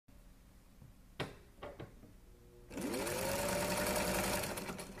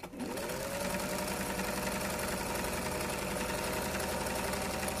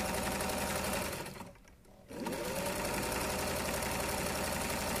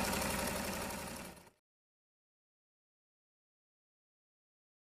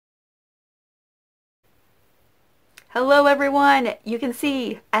Hello everyone! You can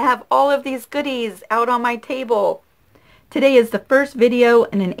see I have all of these goodies out on my table. Today is the first video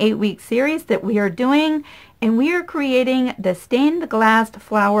in an 8-week series that we are doing, and we are creating the stained glass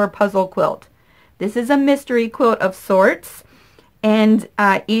flower puzzle quilt. This is a mystery quilt of sorts, and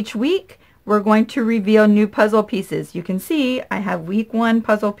each week we're going to reveal new puzzle pieces. You can see I have week 1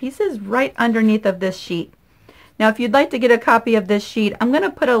 puzzle pieces right underneath of this sheet. Now if you'd like to get a copy of this sheet, I'm going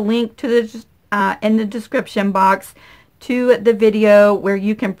to put a link to the in the description box to the video where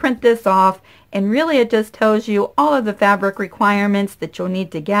you can print this off, and really it just tells you all of the fabric requirements that you'll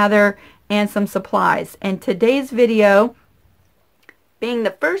need to gather and some supplies. And today's video, being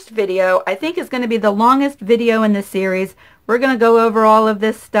the first video, I think is going to be the longest video in the series. We're going to go over all of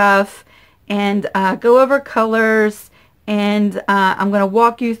this stuff and go over colors, and I'm going to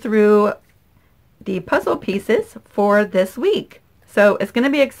walk you through the puzzle pieces for this week. So it's going to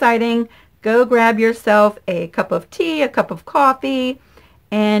be exciting. Go grab yourself a cup of tea, a cup of coffee,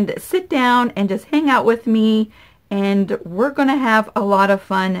 and sit down and just hang out with me, and we're going to have a lot of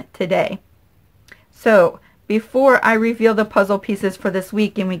fun today. So before I reveal the puzzle pieces for this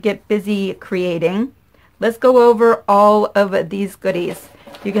week and we get busy creating, let's go over all of these goodies.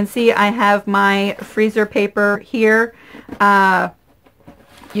 You can see I have my freezer paper here.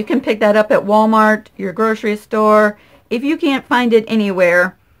 You can pick that up at Walmart, your grocery store. If you can't find it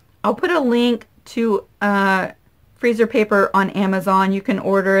anywhere, I'll put a link to freezer paper on Amazon. You can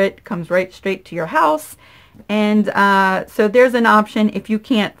order it. Comes right straight to your house. And so there's an option if you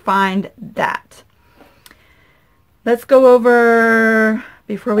can't find that. Let's go over,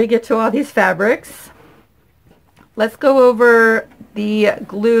 before we get to all these fabrics, let's go over the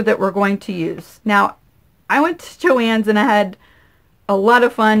glue that we're going to use. Now, I went to Joann's and I had a lot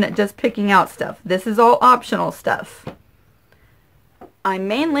of fun just picking out stuff. This is all optional stuff. I'm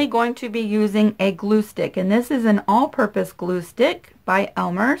mainly going to be using a glue stick, and this is an all-purpose glue stick by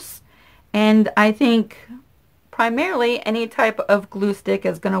Elmer's, and I think primarily any type of glue stick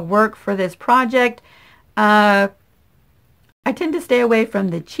is going to work for this project. I tend to stay away from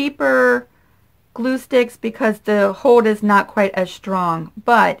the cheaper glue sticks because the hold is not quite as strong,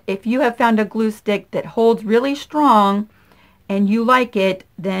 but if you have found a glue stick that holds really strong and you like it,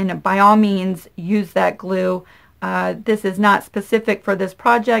 then by all means use that glue. This is not specific for this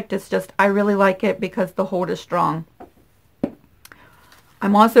project. It's just I really like it because the hold is strong.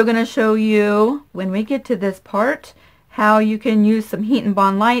 I'm also going to show you when we get to this part how you can use some Heat and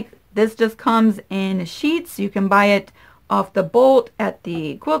Bond Light. This just comes in sheets. You can buy it off the bolt at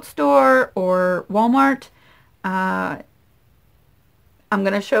the quilt store or Walmart. I'm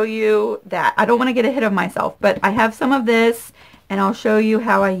going to show you that. I don't want to get ahead of myself, but I have some of this and I'll show you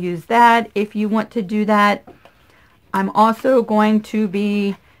how I use that if you want to do that. I'm also going to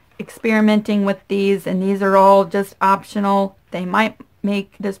be experimenting with these, and these are all just optional. They might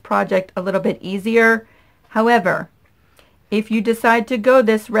make this project a little bit easier. However, if you decide to go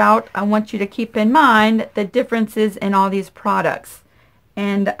this route, I want you to keep in mind the differences in all these products.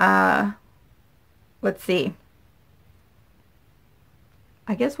 And let's see.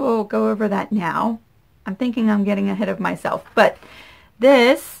 I guess we'll go over that now. I'm thinking I'm getting ahead of myself. But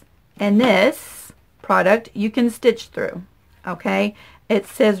this and this product you can stitch through. Okay, it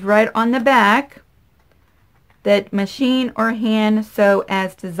says right on the back that machine or hand sew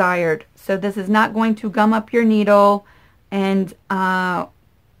as desired. So this is not going to gum up your needle, and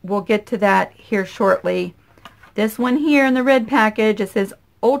we'll get to that here shortly. This one here in the red package, it says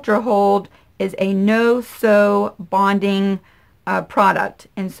Ultra Hold, is a no sew bonding product,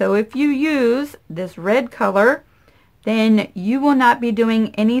 and so if you use this red color, then you will not be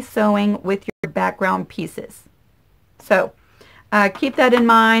doing any sewing with your background pieces. So keep that in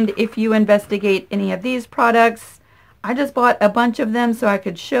mind if you investigate any of these products. I just bought a bunch of them so I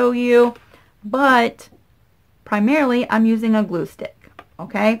could show you, but primarily I'm using a glue stick.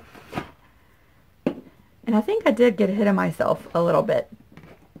 Okay, and I think I did get ahead of myself a little bit.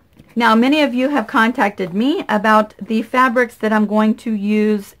 Now, many of you have contacted me about the fabrics that I'm going to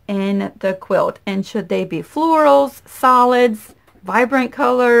use in the quilt, and should they be florals, solids, vibrant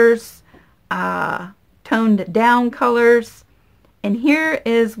colors, toned down colors. And here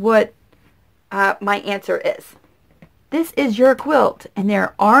is what my answer is. This is your quilt, and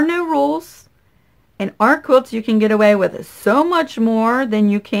there are no rules. In our quilts, you can get away with so much more than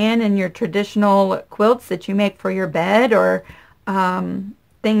you can in your traditional quilts that you make for your bed or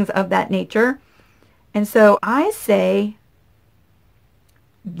things of that nature. And so I say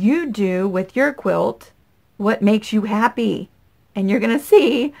you do with your quilt what makes you happy. And you're going to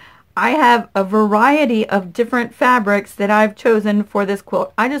see I have a variety of different fabrics that I've chosen for this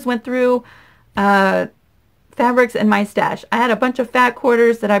quilt. I just went through fabrics in my stash. I had a bunch of fat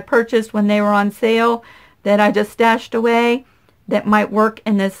quarters that I purchased when they were on sale that I just stashed away that might work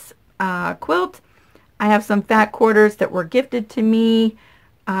in this quilt. I have some fat quarters that were gifted to me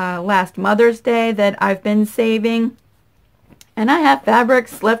last Mother's Day that I've been saving. And I have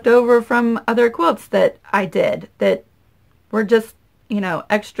fabrics left over from other quilts that I did that were just, you know,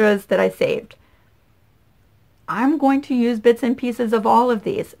 extras that I saved. I'm going to use bits and pieces of all of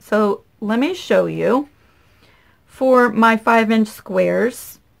these. So let me show you for my 5-inch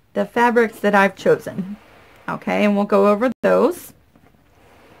squares the fabrics that I've chosen. Okay, and we'll go over those.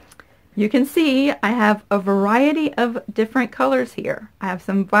 You can see I have a variety of different colors here. I have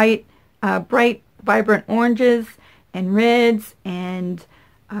some bright, vibrant oranges and reds and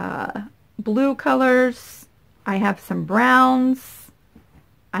blue colors. I have some browns.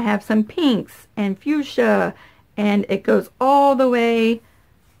 I have some pinks and fuchsia, and it goes all the way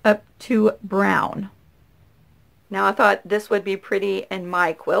up to brown. Now I thought this would be pretty in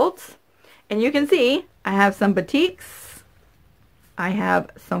my quilt. And you can see I have some batiks. I have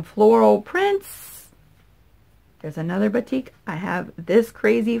some floral prints. There's another batik. I have this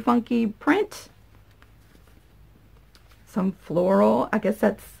crazy funky print. Some floral, I guess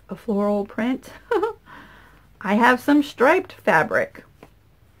that's a floral print. I have some striped fabric.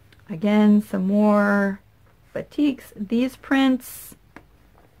 Again, some more batiks. These prints.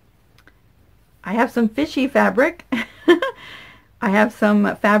 I have some fishy fabric. I have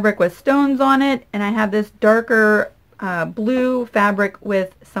some fabric with stones on it, and I have this darker blue fabric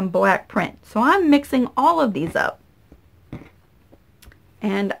with some black print. So I'm mixing all of these up.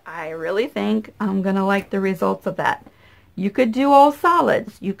 And I really think I'm going to like the results of that. You could do all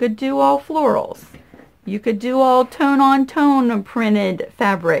solids. You could do all florals. You could do all tone-on-tone printed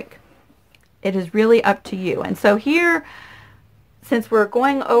fabric. It is really up to you. And so here, since we're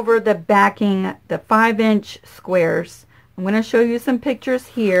going over the backing, the 5-inch squares, I'm going to show you some pictures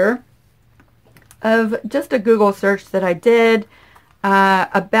here of just a Google search that I did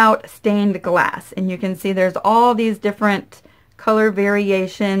about stained glass. And you can see there's all these different color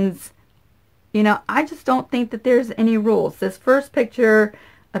variations. You know, I just don't think that there's any rules. This first picture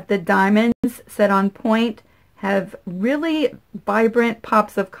of the diamonds set on point have really vibrant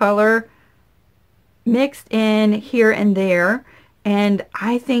pops of color mixed in here and there, and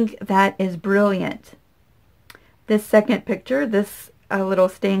I think that is brilliant. This second picture, this little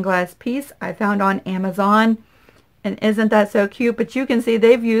stained glass piece I found on Amazon, and isn't that so cute? But you can see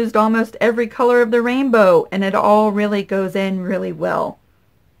they've used almost every color of the rainbow, and it all really goes in really well.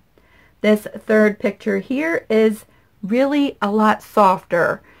 This third picture here is really a lot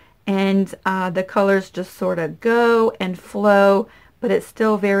softer, and the colors just sort of go and flow, but it's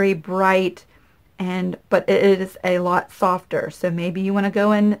still very bright, but it is a lot softer. So maybe you want to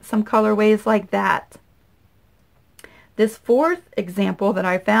go in some colorways like that. This fourth example that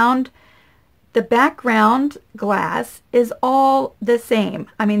I found, the background glass is all the same.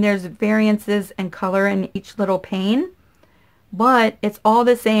 I mean, there's variances in color in each little pane, but it's all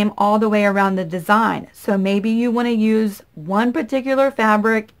the same all the way around the design. So maybe you want to use one particular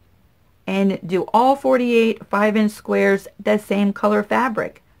fabric and do all 48 5-inch squares the same color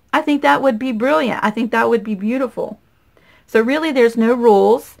fabric. I think that would be brilliant. I think that would be beautiful. So really there's no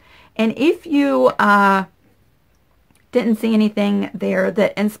rules. And if you didn't see anything there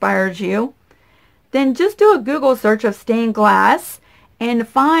that inspires you, then just do a Google search of stained glass and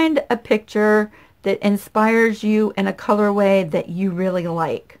find a picture that inspires you in a colorway that you really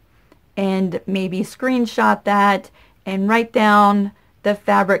like. And maybe screenshot that and write down the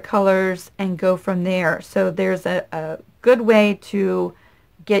fabric colors and go from there. So there's a good way to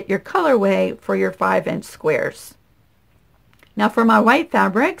get your colorway for your 5-inch squares. Now for my white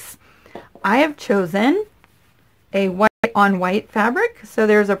fabrics, I have chosen a white on white fabric. So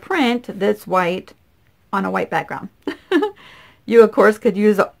there's a print that's white on a white background. You of course could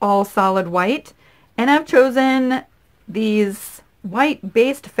use all solid white, and I've chosen these white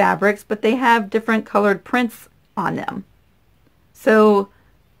based fabrics, but they have different colored prints on them. So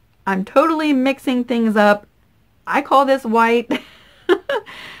I'm totally mixing things up. I call this white.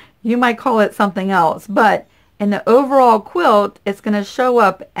 You might call it something else, but in the overall quilt it's going to show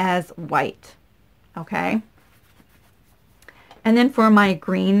up as white. Okay. And then for my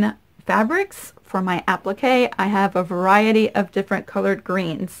green fabrics, for my applique, I have a variety of different colored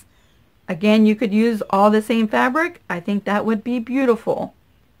greens. Again, you could use all the same fabric. I think that would be beautiful.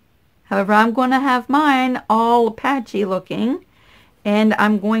 However, I'm going to have mine all patchy looking, and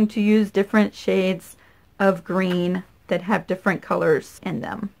I'm going to use different shades of green that have different colors in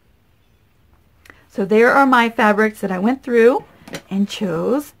them. So there are my fabrics that I went through and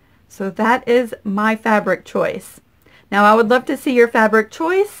chose. So that is my fabric choice. Now I would love to see your fabric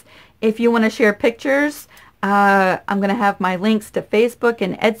choice. If you want to share pictures, I'm going to have my links to Facebook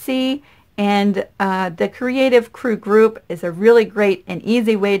and Etsy, and the Creative Crew group is a really great and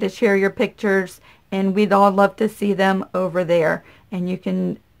easy way to share your pictures, and we'd all love to see them over there. And you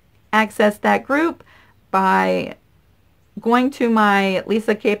can access that group by going to my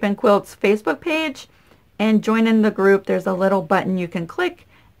Lisa Capen Quilts Facebook page and joining the group. There's a little button you can click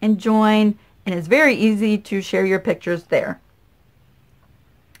and join, and it's very easy to share your pictures there.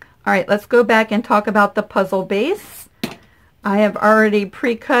 All right, let's go back and talk about the puzzle base. I have already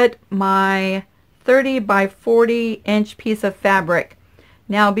pre-cut my 30 by 40 inch piece of fabric.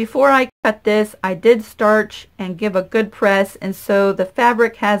 Now before I cut this, I did starch and give a good press, and so the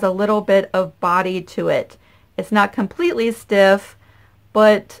fabric has a little bit of body to it. It's not completely stiff,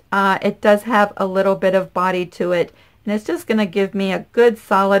 but it does have a little bit of body to it, and it's just going to give me a good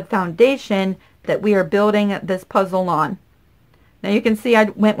solid foundation that we are building this puzzle on. Now you can see I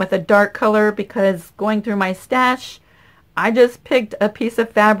went with a dark color because going through my stash, I just picked a piece of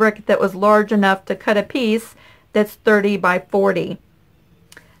fabric that was large enough to cut a piece that's 30 by 40.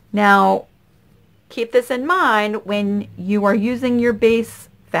 Now keep this in mind when you are using your base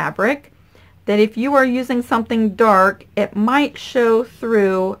fabric, that if you are using something dark, it might show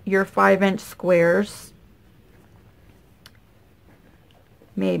through your 5-inch squares.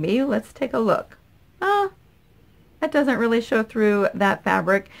 Maybe. Let's take a look. That doesn't really show through that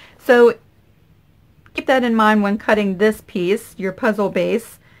fabric. So keep that in mind when cutting this piece, your puzzle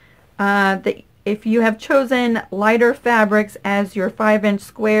base. If you have chosen lighter fabrics as your 5-inch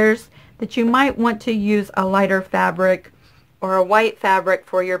squares, that you might want to use a lighter fabric or a white fabric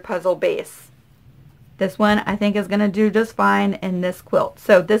for your puzzle base. This one I think is going to do just fine in this quilt.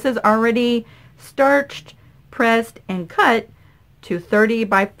 So this is already starched, pressed, and cut to 30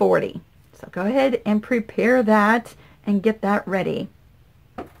 by 40. So go ahead and prepare that and get that ready.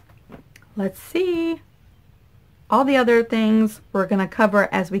 Let's see. All the other things we're going to cover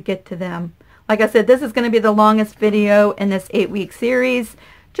as we get to them. Like I said, this is going to be the longest video in this 8-week series,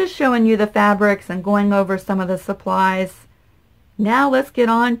 just showing you the fabrics and going over some of the supplies. Now let's get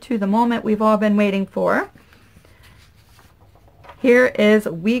on to the moment we've all been waiting for. Here is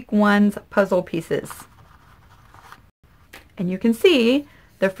week 1's puzzle pieces. And you can see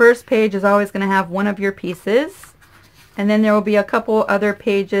the first page is always going to have one of your pieces, and then there will be a couple other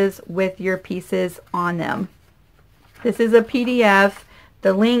pages with your pieces on them. This is a PDF.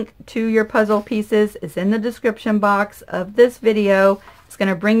 The link to your puzzle pieces is in the description box of this video. It's going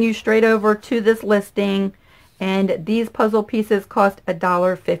to bring you straight over to this listing, and these puzzle pieces cost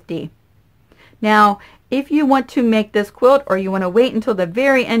 $1.50. Now, if you want to make this quilt, or you want to wait until the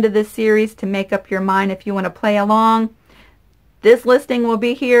very end of this series to make up your mind if you want to play along, this listing will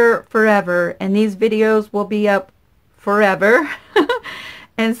be here forever, and these videos will be up forever.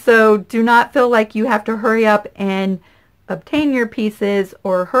 And so do not feel like you have to hurry up and obtain your pieces,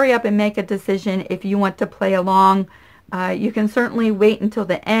 or hurry up and make a decision if you want to play along. You can certainly wait until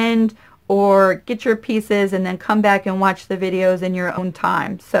the end, or get your pieces and then come back and watch the videos in your own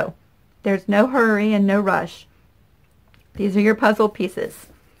time. So there's no hurry and no rush. These are your puzzle pieces.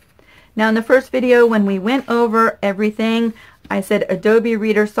 Now in the first video, when we went over everything, I said Adobe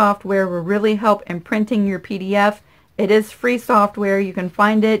Reader software will really help in printing your PDF. It is free software. You can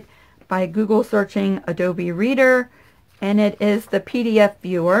find it by Google searching Adobe Reader, and it is the PDF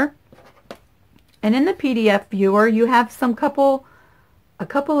viewer. And in the PDF viewer, you have a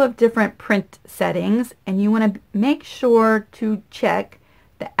couple of different print settings, and you want to make sure to check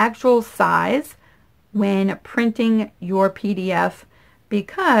the actual size when printing your PDF,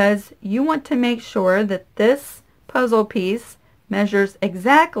 because you want to make sure that this puzzle piece measures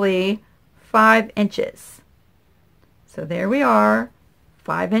exactly 5 inches. So there we are,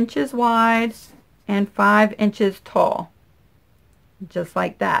 5 inches wide and 5 inches tall, just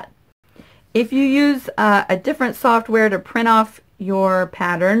like that. If you use a different software to print off your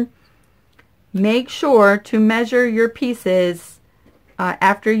pattern, make sure to measure your pieces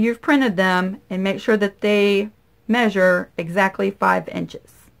after you've printed them, and make sure that they measure exactly 5 inches.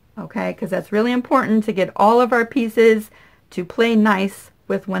 Okay, because that's really important to get all of our pieces to play nice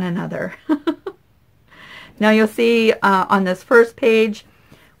with one another. Now you'll see on this first page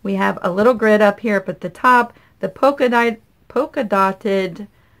we have a little grid up here up at the top. The polka dotted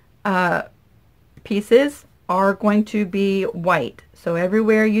pieces are going to be white. So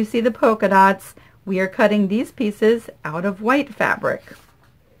everywhere you see the polka dots, we are cutting these pieces out of white fabric.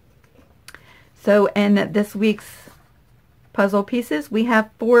 So in this week's puzzle pieces, we have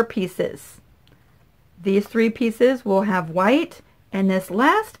 4 pieces. These 3 pieces will have white, And this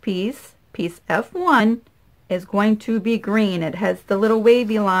last piece, piece F1, is going to be green. It has the little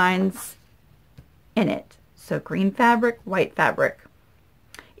wavy lines in it. So green fabric, white fabric.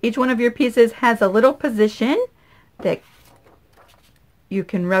 Each one of your pieces has a little position that you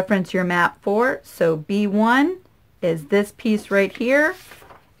can reference your map for. So B1 is this piece right here,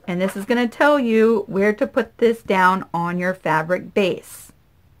 and this is going to tell you where to put this down on your fabric base.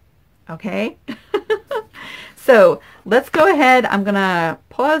 Okay? So let's go ahead. I'm going to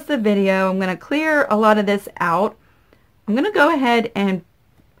pause the video. I'm going to clear a lot of this out. I'm going to go ahead and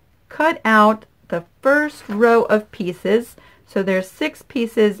cut out the first row of pieces. So there's 6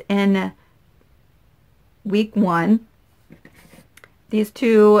 pieces in week 1. These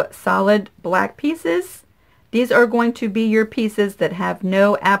 2 solid black pieces, these are going to be your pieces that have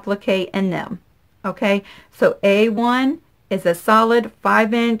no applique in them. Okay, so A1 is a solid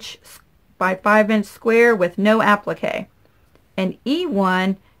 5" by 5" square with no applique. And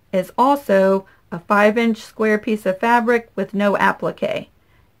E1 is also a 5" square piece of fabric with no applique.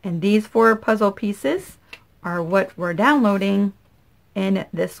 And these 4 puzzle pieces are what we're downloading in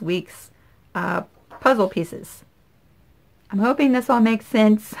this week's puzzle pieces. I'm hoping this all makes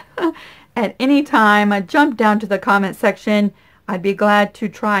sense. At any time, jump down to the comment section. I'd be glad to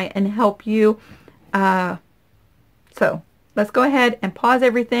try and help you. So let's go ahead and pause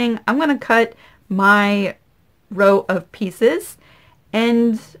everything. I'm going to cut my row of pieces,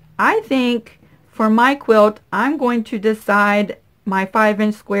 and I think for my quilt I'm going to decide my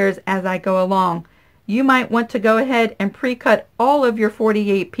 5" squares as I go along. You might want to go ahead and pre-cut all of your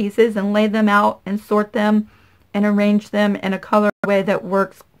 48 pieces and lay them out and sort them and arrange them in a color way that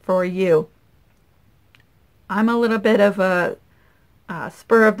works for you. I'm a little bit of a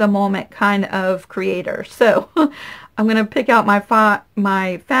spur of the moment kind of creator, so I'm going to pick out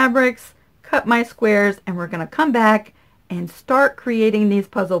my fabrics, cut my squares, and we're going to come back and start creating these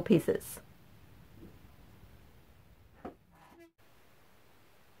puzzle pieces.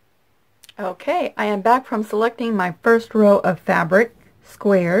 Okay, I am back from selecting my first row of fabric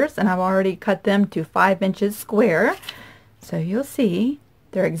squares, and I've already cut them to 5 inches square. So you'll see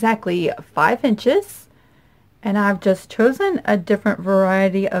they're exactly 5 inches, and I've just chosen a different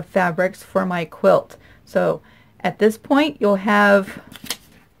variety of fabrics for my quilt. So at this point you'll have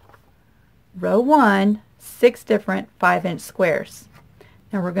row 1, 6 different 5" squares.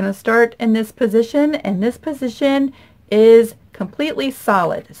 Now we're going to start in this position, and this position is completely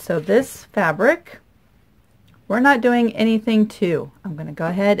solid. So this fabric, we're not doing anything to. I'm going to go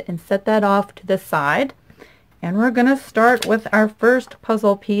ahead and set that off to the side, and we're going to start with our first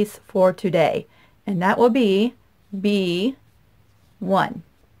puzzle piece for today, and that will be B1.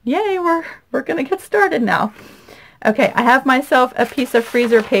 Yay, we're going to get started now. Okay, I have myself a piece of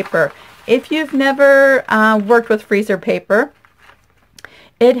freezer paper. If you've never worked with freezer paper,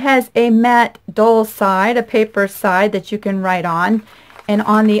 it has a matte dull side, a paper side that you can write on. And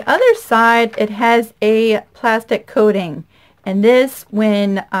on the other side, it has a plastic coating. And this,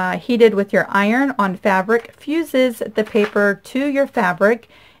 when heated with your iron on fabric, fuses the paper to your fabric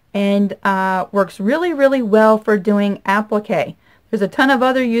and works really, really well for doing applique. There's a ton of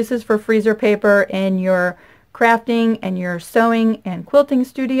other uses for freezer paper in your crafting and your sewing and quilting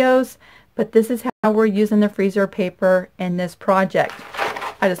studios, but this is how we're using the freezer paper in this project.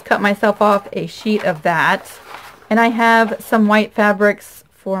 I just cut myself off a sheet of that, and I have some white fabrics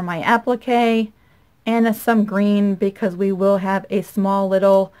for my applique and some green because we will have a small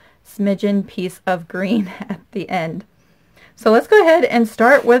little smidgen piece of green at the end. So let's go ahead and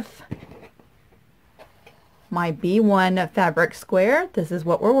start with my B1 fabric square. This is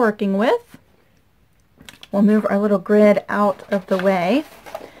what we're working with. We'll move our little grid out of the way,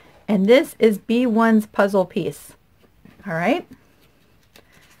 and this is B1's puzzle piece. All right.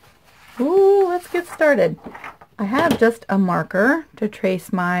 Ooh, let's get started. I have just a marker to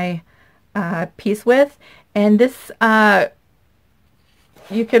trace my piece with, and this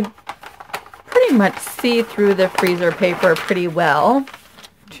you could pretty much see through the freezer paper pretty well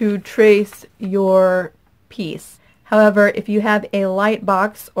to trace your piece. However, if you have a light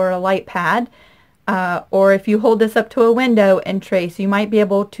box or a light pad, or if you hold this up to a window and trace, you might be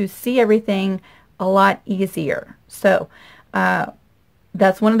able to see everything a lot easier. So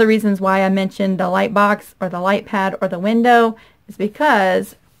that's one of the reasons why I mentioned the light box or the light pad or the window, is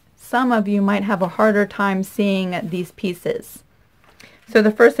because some of you might have a harder time seeing these pieces. So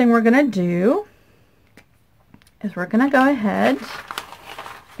the first thing we're going to do is we're going to go ahead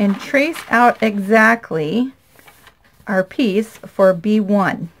and trace out exactly our piece for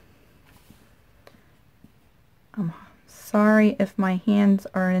B1. I'm sorry if my hands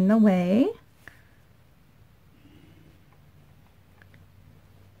are in the way.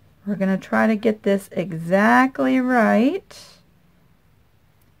 We're going to try to get this exactly right.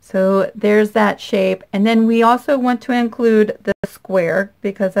 So there's that shape. And then we also want to include the square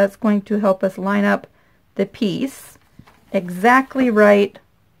because that's going to help us line up the piece exactly right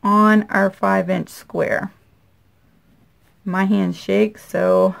on our 5-inch square. My hands shake,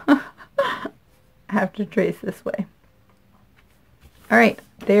 so I have to trace this way. All right,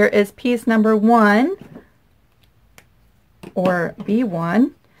 there is piece number 1, or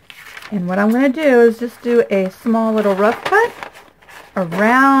B1. And what I'm going to do is just do a small little rough cut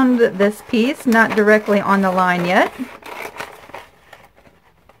around this piece, not directly on the line yet.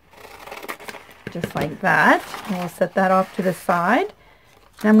 Just like that. And we'll set that off to the side.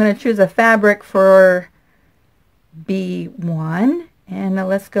 And I'm going to choose a fabric for B1. And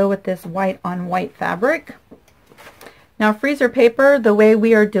let's go with this white on white fabric. Now freezer paper, the way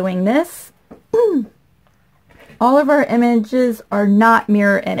we are doing this, all of our images are not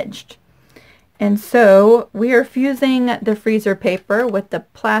mirror imaged. And so we are fusing the freezer paper with the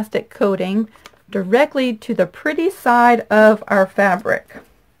plastic coating directly to the pretty side of our fabric.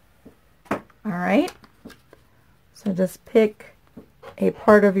 All right, so just pick a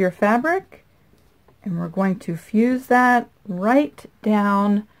part of your fabric and we're going to fuse that right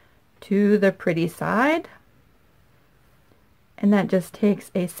down to the pretty side. And that just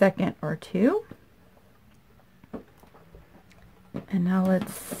takes a second or two. And now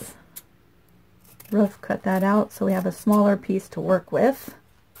let's rough cut that out so we have a smaller piece to work with.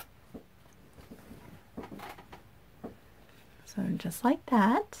 So just like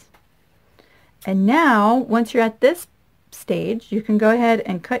that. And now once you're at this stage, you can go ahead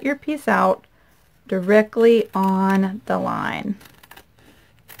and cut your piece out directly on the line.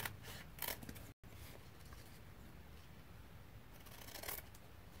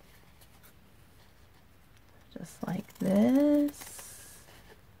 Just like this.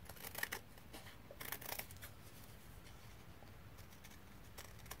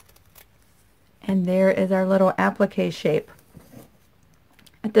 And there is our little applique shape.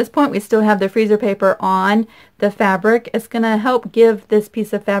 At this point we still have the freezer paper on the fabric. It's going to help give this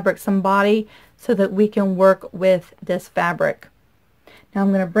piece of fabric some body so that we can work with this fabric. Now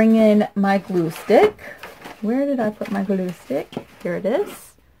I'm going to bring in my glue stick. Where did I put my glue stick? Here it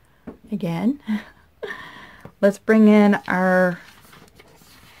is. Again. Let's bring in our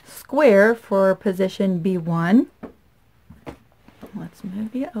square for position B1. Let's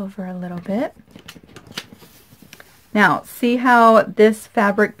move you over a little bit. Now, see how this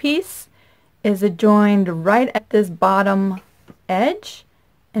fabric piece is joined right at this bottom edge,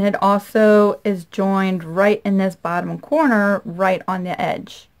 and it also is joined right in this bottom corner, right on the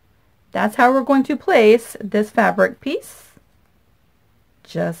edge. That's how we're going to place this fabric piece,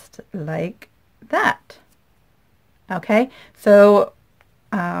 just like that. Okay, so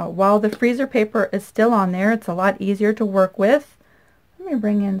while the freezer paper is still on there, it's a lot easier to work with. Let me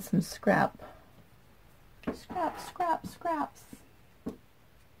bring in some scraps,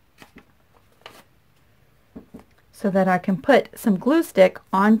 so that I can put some glue stick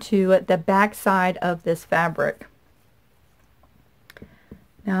onto the back side of this fabric.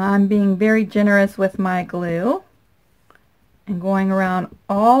 Now I'm being very generous with my glue and going around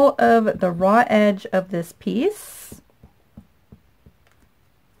all of the raw edge of this piece,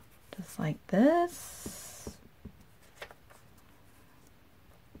 just like this.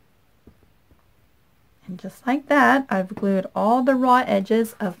 And just like that, I've glued all the raw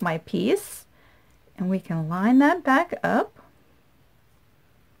edges of my piece, and we can line that back up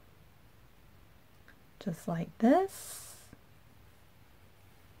just like this,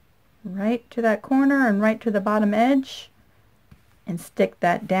 right to that corner and right to the bottom edge, and stick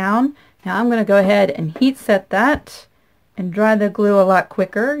that down. Now I'm going to go ahead and heat set that and dry the glue a lot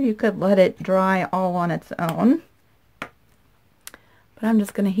quicker. You could let it dry all on its own. But I'm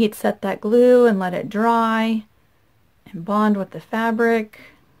just going to heat set that glue and let it dry and bond with the fabric.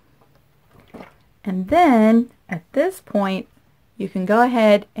 And then at this point you can go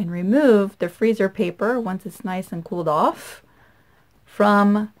ahead and remove the freezer paper once it's nice and cooled off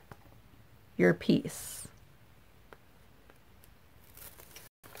from your piece.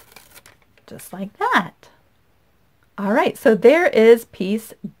 Just like that. Alright, so there is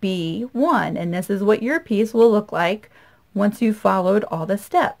piece B1, and this is what your piece will look like once you've followed all the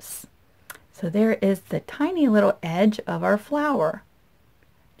steps. So there is the tiny little edge of our flower.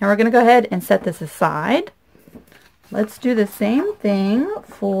 Now we're going to go ahead and set this aside. Let's do the same thing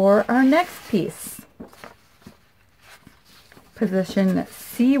for our next piece. Position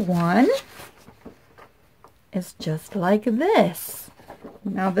C1 is just like this.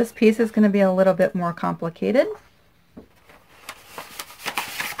 Now this piece is going to be a little bit more complicated.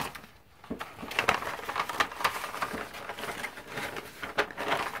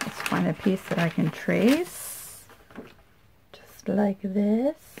 find a piece that I can trace, just like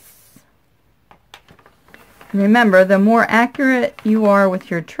this. Remember, the more accurate you are with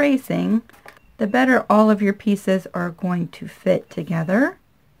your tracing, the better all of your pieces are going to fit together.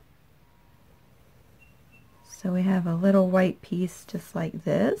 So we have a little white piece just like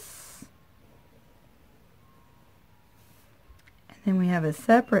this. And then we have a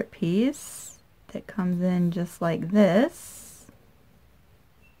separate piece that comes in just like this.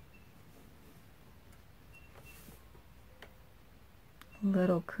 A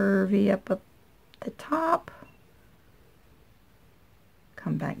little curvy up the top.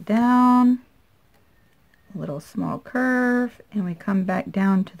 Come back down. A little small curve, and we come back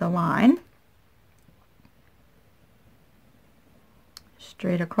down to the line.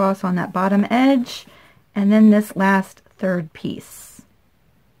 Straight across on that bottom edge, and then this last third piece.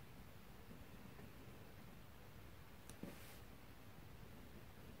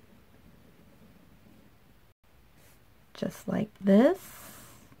 Just like this.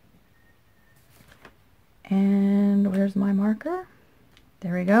 And where's my marker?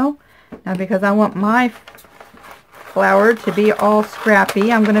 There we go. Now, because I want my flower to be all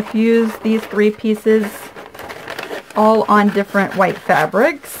scrappy, I'm going to fuse these 3 pieces all on different white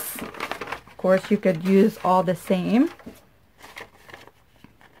fabrics. Of course, you could use all the same.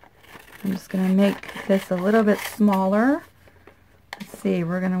 I'm just going to make this a little bit smaller. Let's see,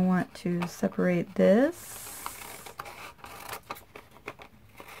 we're going to want to separate this.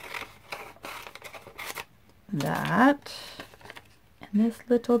 That. And this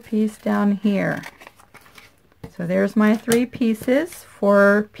little piece down here. So there's my 3 pieces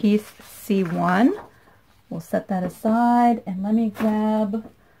for piece C1. We'll set that aside, and let me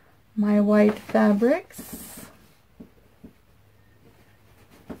grab my white fabrics.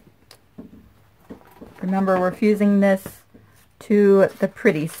 Remember, we're fusing this to the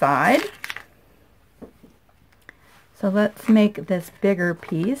pretty side. So let's make this bigger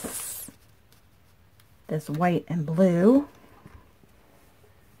piece, this white and blue.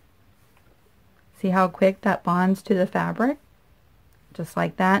 See how quick that bonds to the fabric? Just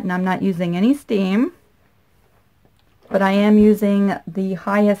like that, and I'm not using any steam. But I am using the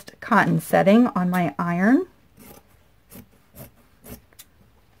highest cotton setting on my iron.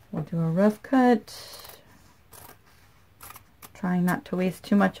 We'll do a rough cut, trying not to waste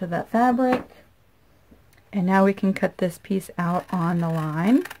too much of that fabric. And now we can cut this piece out on the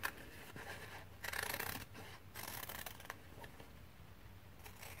line.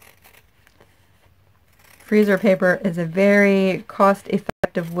 Freezer paper is a very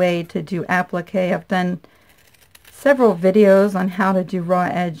cost-effective way to do applique. I've done several videos on how to do raw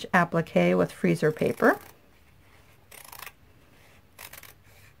edge applique with freezer paper.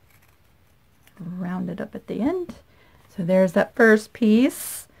 Round it up at the end. So there's that first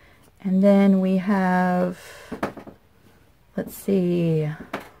piece. And then we have, let's see,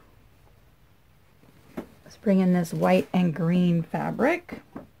 let's bring in this white and green fabric.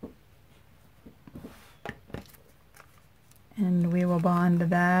 And we will bond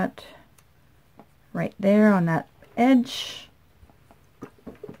that right there on that edge.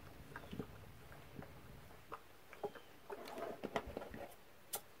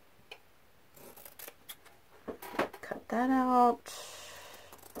 Cut that out.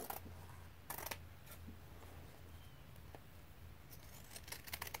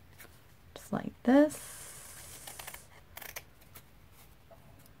 Just like this.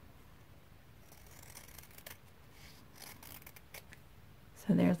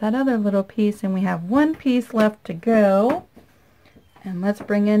 So there's that other little piece, and we have 1 piece left to go. And let's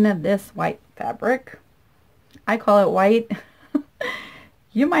bring in this white fabric. I call it white.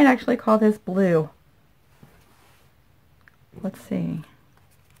 You might actually call this blue. Let's see.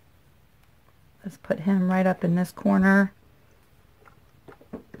 Let's put him right up in this corner.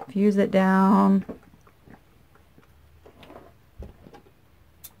 Fuse it down.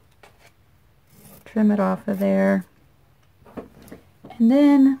 Trim it off of there. And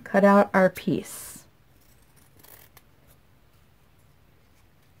then cut out our piece.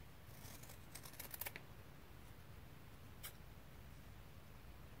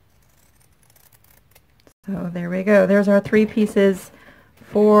 So there we go. There's our 3 pieces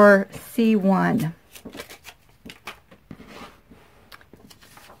for C1.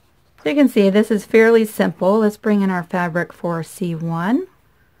 So you can see this is fairly simple. Let's bring in our fabric for C1,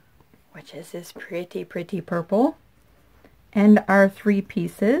 which is this pretty purple. And our 3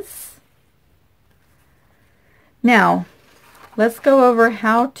 pieces. Now, let's go over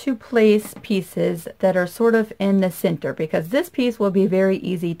how to place pieces that are sort of in the center, because this piece will be very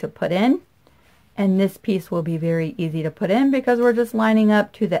easy to put in. And this piece will be very easy to put in because we're just lining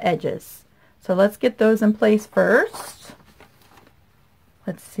up to the edges. So let's get those in place first.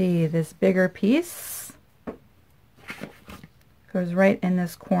 Let's see, this bigger piece goes right in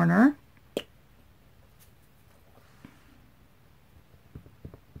this corner. So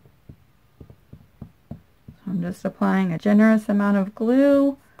I'm just applying a generous amount of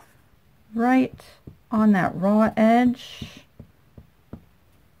glue right on that raw edge,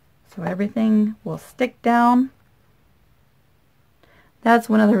 so everything will stick down. That's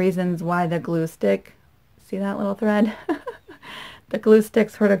one of the reasons why the glue stick, see that little thread? The glue stick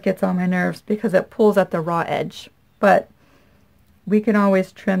sort of gets on my nerves because it pulls at the raw edge, but we can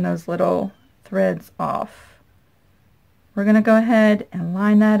always trim those little threads off. We're going to go ahead and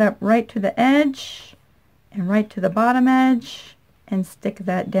line that up right to the edge and right to the bottom edge and stick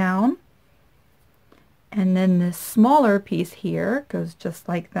that down. And then this smaller piece here goes just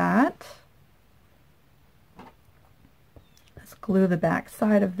like that. Let's glue the back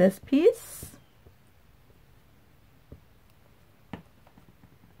side of this piece.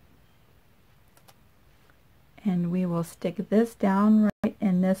 And we will stick this down right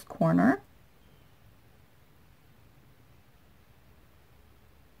in this corner.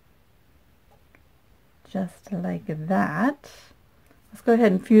 Just like that. Let's go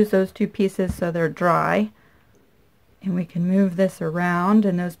ahead and fuse those two pieces so they're dry. And we can move this around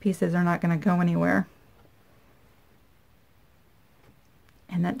and those pieces are not going to go anywhere.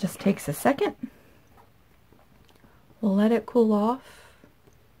 And that just takes a second. We'll let it cool off.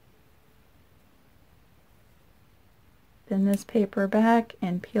 Bend this paper back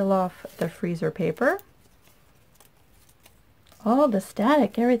and peel off the freezer paper. Oh, the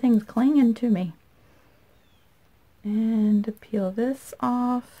static, everything's clinging to me. And peel this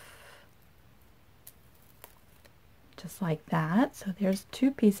off. Just like that. So there's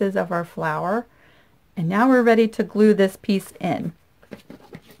two pieces of our flower. And now we're ready to glue this piece in.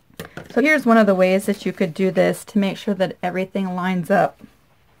 So here's one of the ways that you could do this to make sure that everything lines up.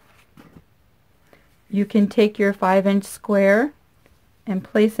 You can take your 5-inch square and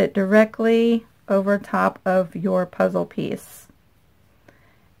place it directly over top of your puzzle piece.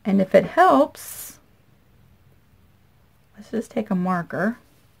 And if it helps, let's just take a marker.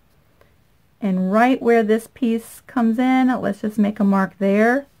 And right where this piece comes in, let's just make a mark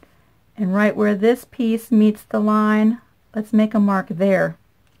there. And right where this piece meets the line, let's make a mark there.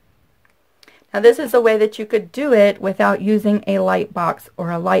 Now this is a way that you could do it without using a light box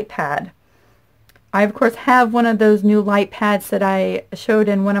or a light pad. I of course have one of those new light pads that I showed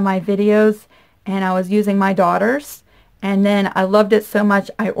in one of my videos, and I was using my daughter's, and then I loved it so much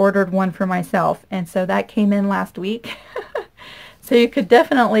I ordered one for myself, and so that came in last week. So you could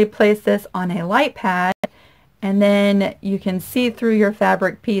definitely place this on a light pad, and then you can see through your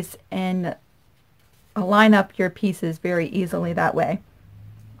fabric piece and line up your pieces very easily that way.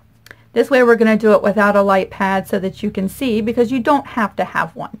 This way we're going to do it without a light pad so that you can see, because you don't have to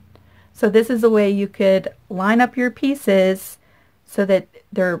have one. So this is a way you could line up your pieces so that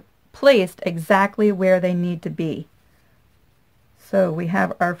they're placed exactly where they need to be. So we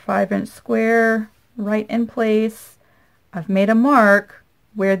have our 5-inch square right in place. I've made a mark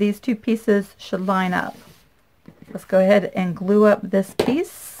where these two pieces should line up. Let's go ahead and glue up this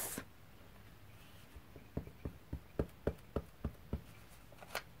piece.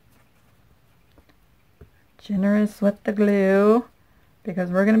 Generous with the glue,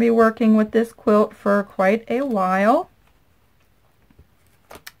 because we're going to be working with this quilt for quite a while.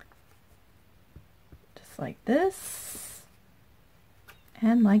 Just like this,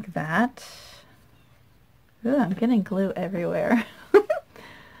 and like that. Ooh, I'm getting glue everywhere.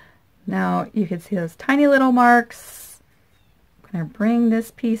 Now you can see those tiny little marks. I'm going to bring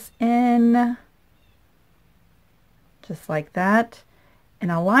this piece in, just like that,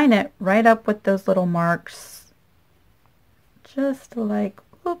 and align it right up with those little marks. Just like,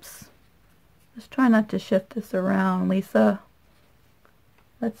 whoops, just try not to shift this around, Lisa.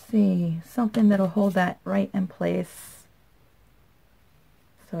 Let's see, something that'll hold that right in place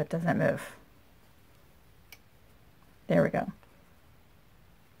so it doesn't move. There we go.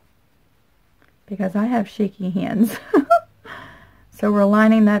 Because I have shaky hands. So we're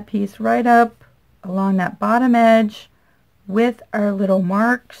lining that piece right up along that bottom edge with our little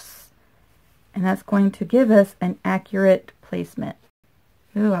marks, and that's going to give us an accurate placement.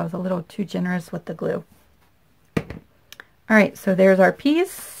 Ooh, I was a little too generous with the glue. Alright, so there's our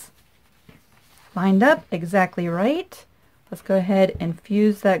piece lined up exactly right. Let's go ahead and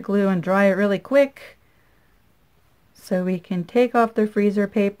fuse that glue and dry it really quick so we can take off the freezer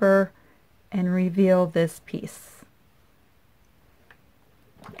paper and reveal this piece.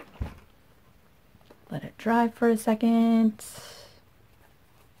 let it dry for a second.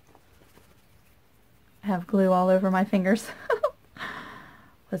 I have glue all over my fingers.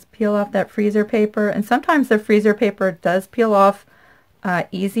 Let's peel off that freezer paper. And sometimes the freezer paper does peel off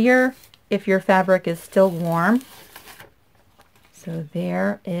easier if your fabric is still warm. So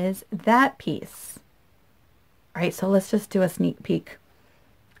there is that piece. All right, so let's just do a sneak peek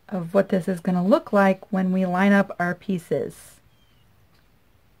of what this is going to look like when we line up our pieces.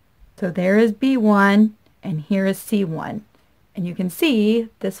 So there is B1 and here is C1. And you can see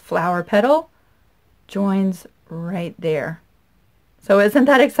this flower petal joins right there. So isn't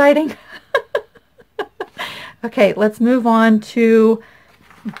that exciting? Okay, let's move on to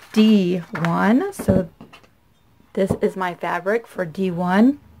D1. So this is my fabric for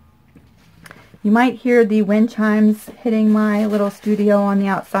D1. You might hear the wind chimes hitting my little studio on the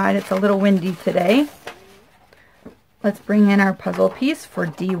outside. It's a little windy today. Let's bring in our puzzle piece for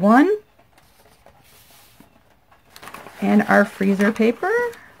D1 and our freezer paper.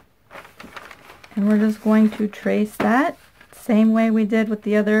 And we're just going to trace that same way we did with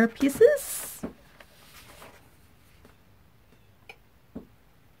the other pieces.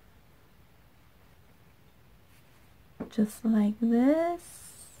 Just like this.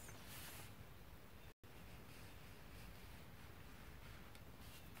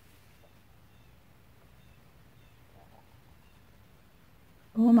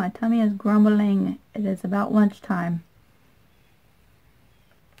 Oh, my tummy is grumbling. It is about lunchtime.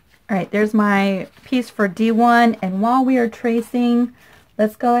 All right, there's my piece for D1, and while we are tracing,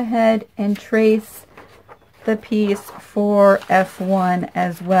 let's go ahead and trace the piece for F1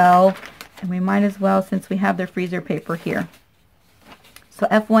 as well. And we might as well, since we have the freezer paper here. So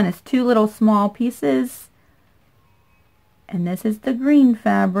F1 is two little small pieces, and this is the green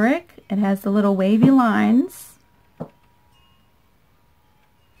fabric. It has the little wavy lines. So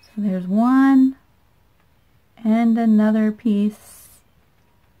there's one and another piece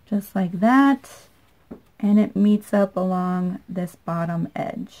just like that, and it meets up along this bottom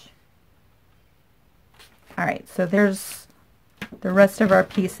edge. Alright, so there's the rest of our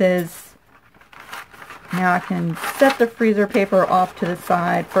pieces. Now I can set the freezer paper off to the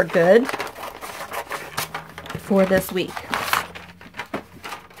side for good for this week.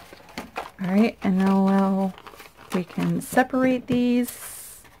 Alright, and now we can separate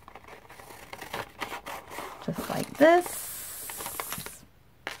these just like this.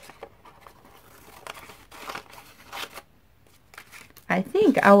 I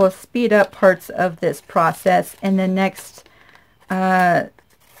think I will speed up parts of this process in the next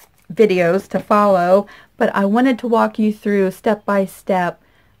videos to follow, but I wanted to walk you through step by step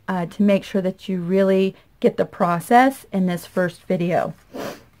to make sure that you really get the process in this first video.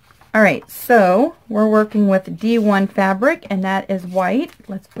 Alright, so we're working with D1 fabric, and that is white.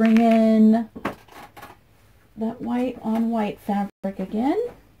 Let's bring in that white on white fabric again.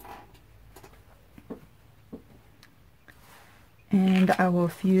 And I will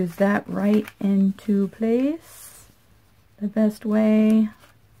fuse that right into place. The best way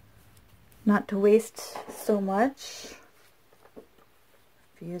not to waste so much.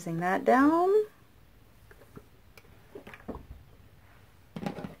 Fusing that down.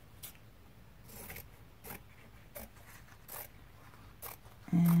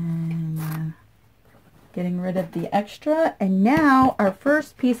 And getting rid of the extra. And now our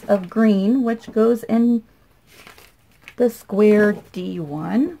first piece of green, which goes in the square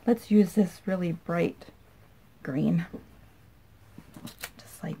D1. Let's use this really bright green.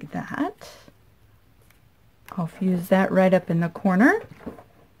 Just like that. I'll fuse that right up in the corner.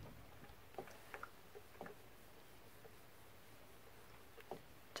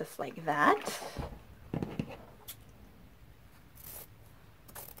 Just like that.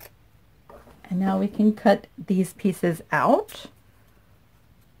 And now we can cut these pieces out.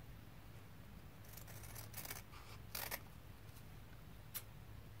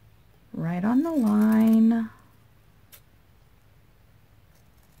 Right on the line.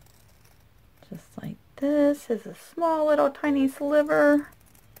 Just like this is a small little tiny sliver.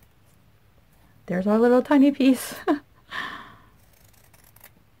 There's our little tiny piece.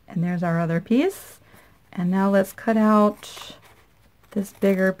 And there's our other piece. And now let's cut out this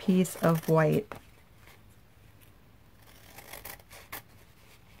bigger piece of white.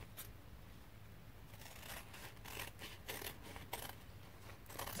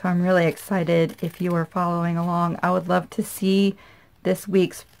 So I'm really excited if you are following along. I would love to see this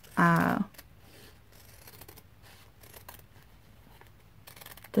week's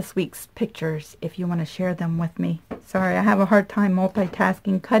pictures if you want to share them with me. Sorry, I have a hard time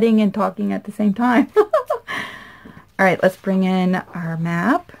multitasking, cutting and talking at the same time. All right, let's bring in our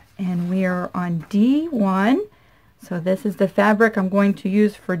map, and we are on D1. So this is the fabric I'm going to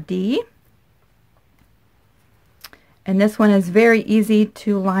use for D. And this one is very easy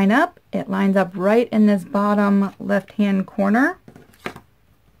to line up. It lines up right in this bottom left-hand corner.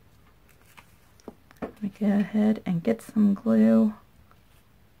 Let me go ahead and get some glue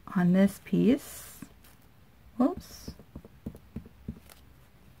on this piece. Whoops.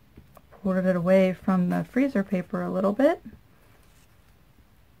 Pulled it away from the freezer paper a little bit.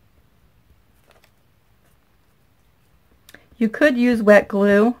 You could use wet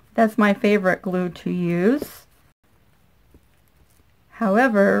glue. That's my favorite glue to use.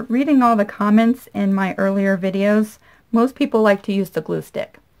 However, reading all the comments in my earlier videos, most people like to use the glue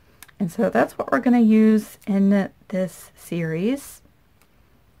stick. And so that's what we're going to use in this series.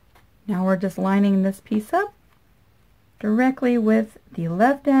 Now we're just lining this piece up directly with the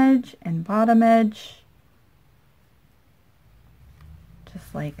left edge and bottom edge,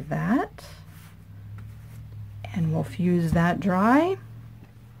 just like that. And we'll fuse that dry.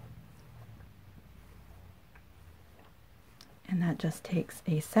 And that just takes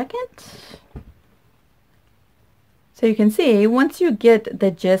a second. So you can see, once you get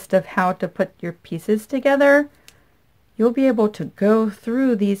the gist of how to put your pieces together, you'll be able to go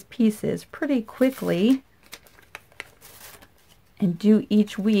through these pieces pretty quickly and do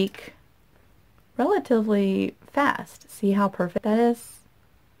each week relatively fast. See how perfect that is?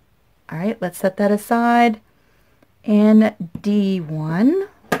 All right, let's set that aside. And D1.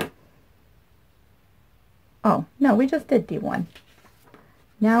 Oh, no, we just did D1.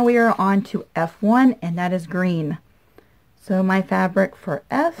 Now we are on to F1, and that is green. So my fabric for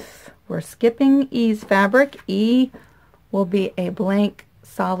F, we're skipping E's fabric. E will be a blank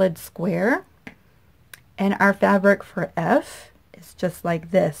solid square. And our fabric for F is just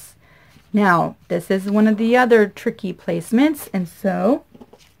like this. Now, this is one of the other tricky placements, and so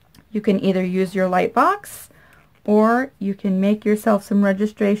you can either use your light box or you can make yourself some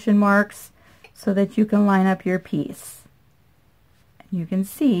registration marks so that you can line up your piece. And you can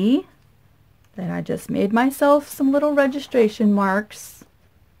see that I just made myself some little registration marks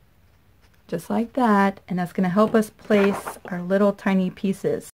just like that, and that's going to help us place our little tiny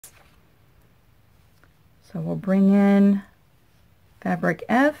pieces. So we'll bring in fabric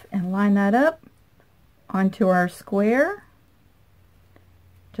F and line that up onto our square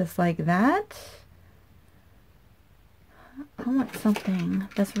just like that. I want something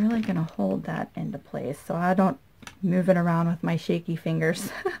that's really going to hold that into place so I don't move it around with my shaky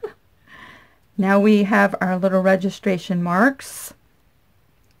fingers. Now we have our little registration marks.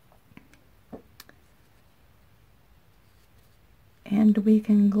 And we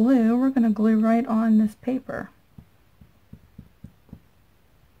can glue, we're going to glue right on this paper.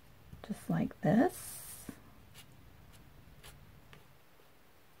 Just like this.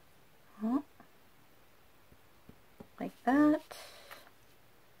 Oh. Like that.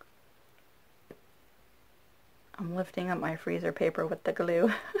 I'm lifting up my freezer paper with the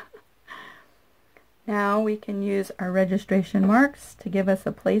glue. Now we can use our registration marks to give us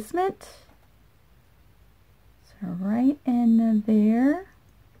a placement. So right in there.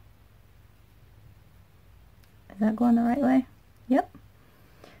 Is that going the right way? Yep.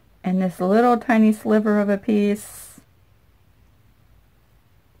 And this little tiny sliver of a piece.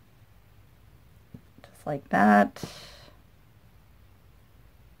 Just like that.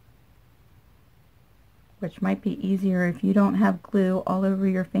 Which might be easier if you don't have glue all over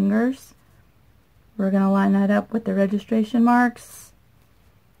your fingers. We're going to line that up with the registration marks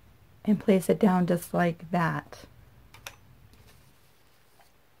and place it down just like that.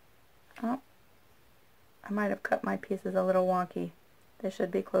 Oh, I might have cut my pieces a little wonky. They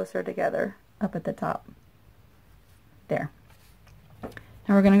should be closer together up at the top. There.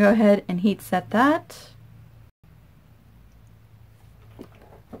 Now we're going to go ahead and heat set that.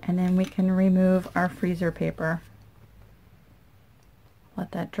 And then we can remove our freezer paper.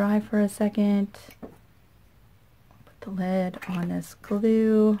 Let that dry for a second. Put the lid on this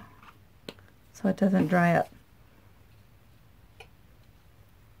glue so it doesn't dry up.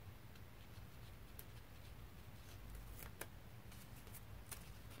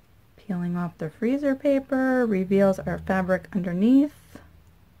 Peeling off the freezer paper reveals our fabric underneath.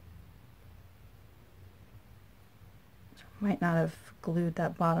 Might not have glued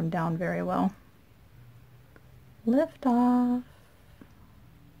that bottom down very well. Lift off.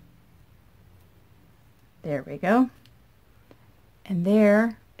 There we go. And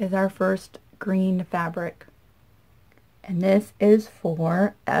there is our first green fabric. And this is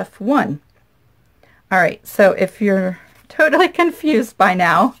for F1. Alright, so if you're totally confused by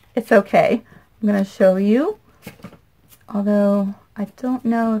now, it's okay. I'm going to show you. Although I don't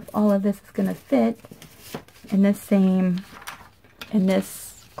know if all of this is going to fit in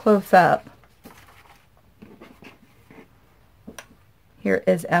this close-up. Here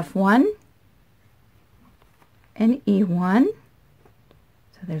is F1 and E1.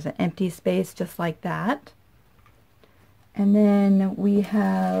 So there's an empty space just like that. And then we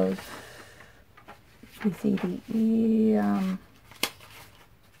have B, C, D, E,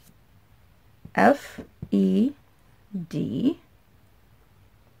 F, E, D,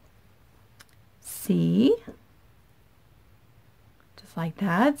 C, just like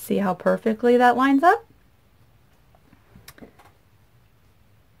that. See how perfectly that lines up?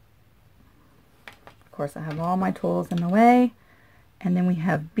 Of course, I have all my tools in the way. And then we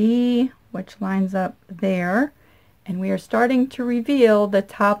have B, which lines up there. And we are starting to reveal the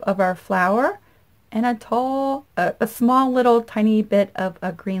top of our flower and a small little tiny bit of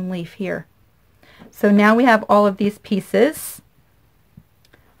a green leaf here. So now we have all of these pieces.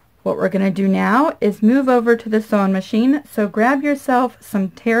 What we're going to do now is move over to the sewing machine. So grab yourself some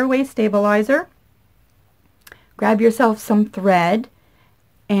tearaway stabilizer, grab yourself some thread,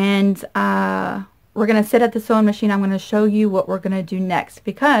 and we're going to sit at the sewing machine. I'm going to show you what we're going to do next,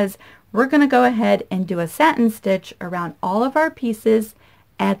 because we're going to go ahead and do a satin stitch around all of our pieces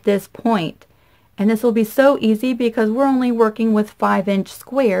at this point. And this will be so easy because we're only working with 5-inch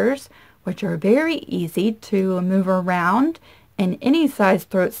squares, which are very easy to move around in any size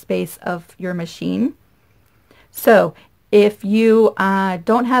throat space of your machine. So if you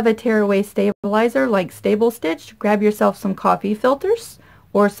don't have a tearaway stabilizer like Stable Stitch, grab yourself some coffee filters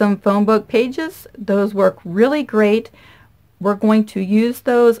or some phone book pages. Those work really great. We're going to use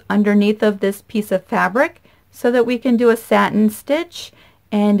those underneath of this piece of fabric so that we can do a satin stitch,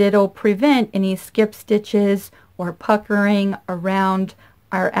 and it'll prevent any skip stitches or puckering around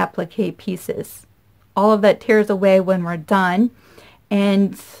our applique pieces. All of that tears away when we're done.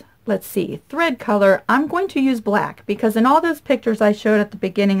 And let's see, thread color, I'm going to use black because in all those pictures I showed at the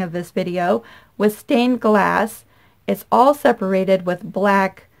beginning of this video with stained glass, it's all separated with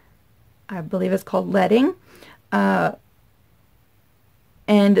black, I believe it's called leading.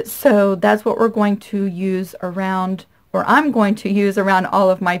 And so that's what we're going to use around, or I'm going to use around all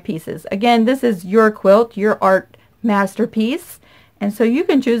of my pieces. Again, this is your quilt, your art masterpiece. And so you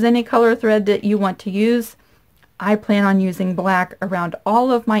can choose any color thread that you want to use. I plan on using black around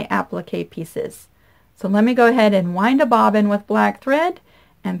all of my applique pieces. So let me go ahead and wind a bobbin with black thread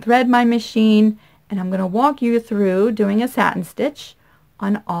and thread my machine, and I'm going to walk you through doing a satin stitch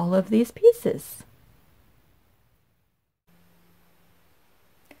on all of these pieces.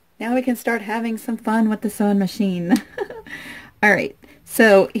 Now we can start having some fun with the sewing machine. All right.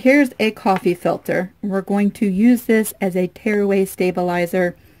 So here's a coffee filter. We're going to use this as a tearaway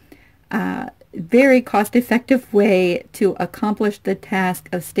stabilizer. Very cost-effective way to accomplish the task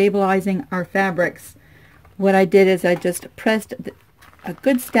of stabilizing our fabrics. What I did is I just pressed a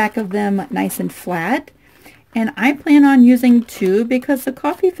good stack of them nice and flat. And I plan on using 2 because the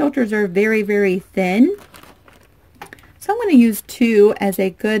coffee filters are very, very thin. So I'm going to use 2 as a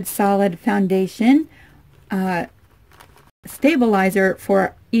good solid foundation stabilizer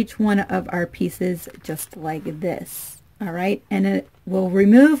for each one of our pieces, just like this. All right, and it will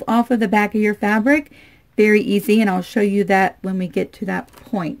remove off of the back of your fabric very easy, and I'll show you that when we get to that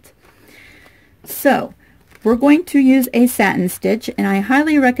point. So we're going to use a satin stitch, and I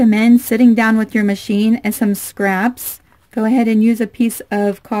highly recommend sitting down with your machine and some scraps. Go ahead and use a piece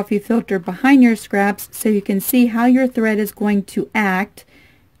of coffee filter behind your scraps so you can see how your thread is going to act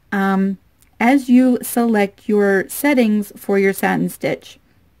as you select your settings for your satin stitch.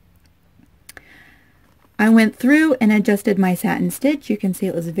 I went through and adjusted my satin stitch. You can see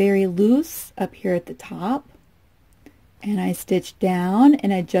it was very loose up here at the top. And I stitched down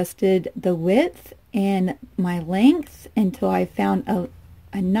and adjusted the width and my length until I found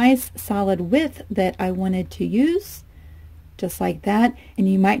a nice solid width that I wanted to use. Just like that.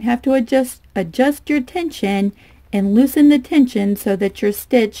 And you might have to adjust your tension and loosen the tension so that your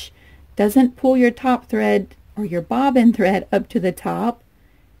stitch doesn't pull your top thread or your bobbin thread up to the top,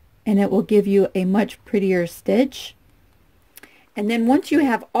 and it will give you a much prettier stitch. And then once you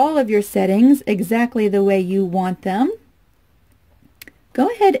have all of your settings exactly the way you want them, go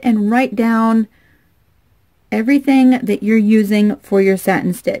ahead and write down everything that you're using for your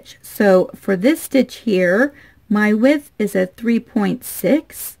satin stitch. So for this stitch here, my width is a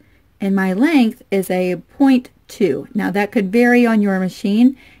 3.6 and my length is a 0.2. Now that could vary on your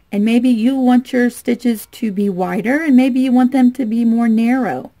machine, and maybe you want your stitches to be wider and maybe you want them to be more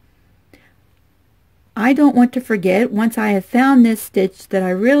narrow. I don't want to forget, once I have found this stitch that I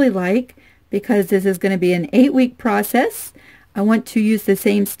really like, because this is going to be an 8-week process, I want to use the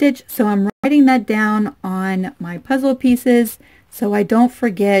same stitch, so I'm writing that down on my puzzle pieces so I don't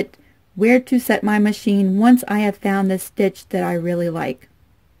forget where to set my machine once I have found the stitch that I really like.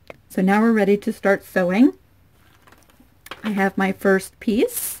 So now we're ready to start sewing. I have my first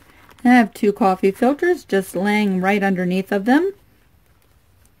piece. I have 2 coffee filters just laying right underneath of them,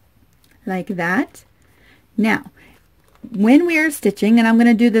 like that. Now, when we are stitching, and I'm going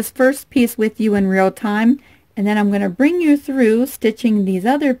to do this first piece with you in real time, and then I'm going to bring you through stitching these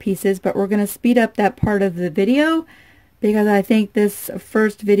other pieces, but we're going to speed up that part of the video because I think this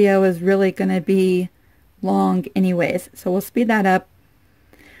first video is really going to be long anyways. So we'll speed that up.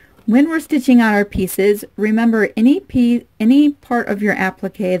 When we're stitching out our pieces, remember any part of your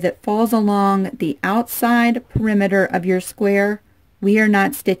applique that falls along the outside perimeter of your square, we are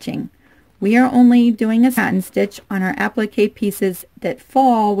not stitching. We are only doing a satin stitch on our applique pieces that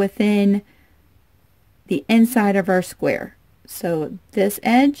fall within the inside of our square. So this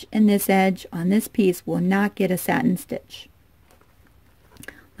edge and this edge on this piece will not get a satin stitch.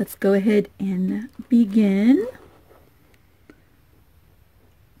 Let's go ahead and begin.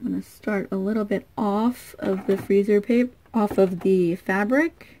 I'm going to start a little bit off of the freezer paper, off of the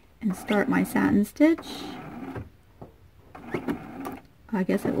fabric, and start my satin stitch. I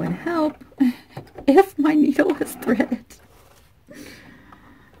guess it would help if my needle was threaded.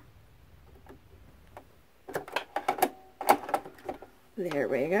 There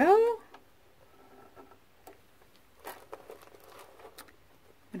we go.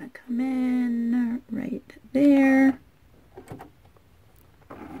 I'm going to come in right there.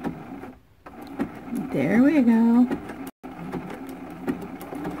 There we go.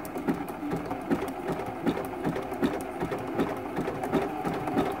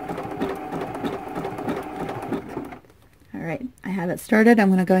 Alright, I have it started. I'm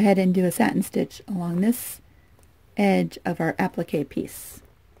going to go ahead and do a satin stitch along this edge of our applique piece.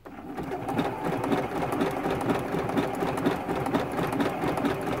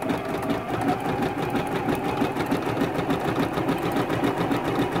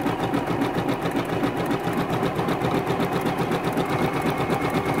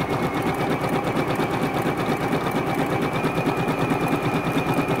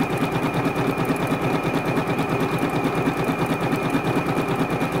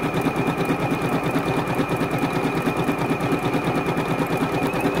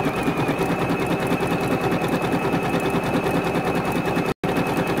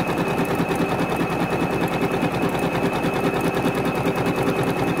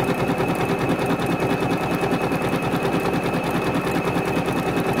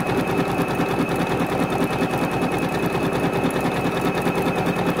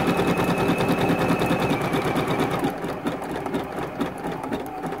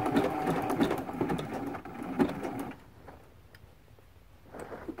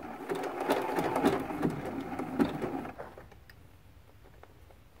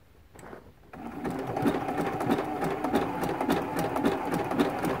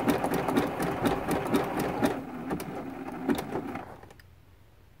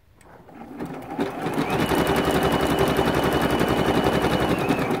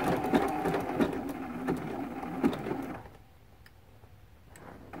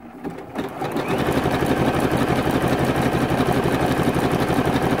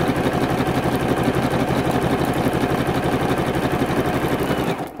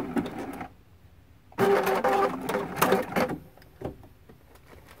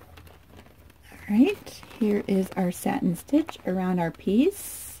 Alright, here is our satin stitch around our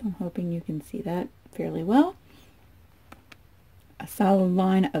piece. I'm hoping you can see that fairly well. A solid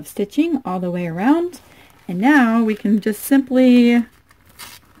line of stitching all the way around. And now we can just simply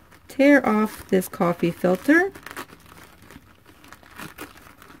tear off this coffee filter.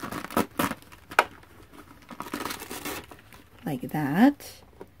 Like that.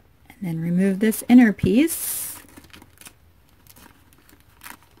 And then remove this inner piece.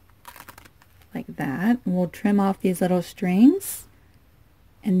 Like that. And we'll trim off these little strings.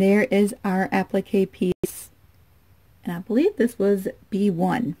 And there is our applique piece. And I believe this was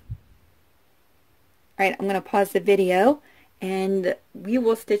B1. Alright, I'm going to pause the video and we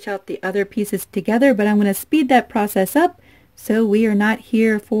will stitch out the other pieces together, but I'm going to speed that process up so we are not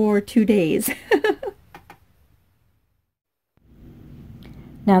here for 2 days.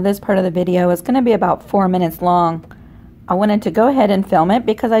 Now this part of the video is going to be about 4 minutes long. I wanted to go ahead and film it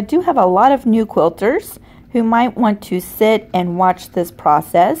because I do have a lot of new quilters who might want to sit and watch this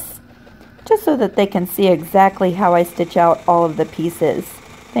process just so that they can see exactly how I stitch out all of the pieces.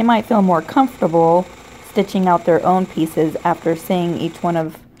 They might feel more comfortable stitching out their own pieces after seeing each one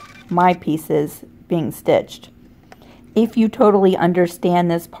of my pieces being stitched. If you totally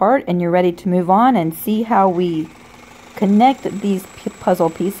understand this part and you're ready to move on and see how we connect these puzzle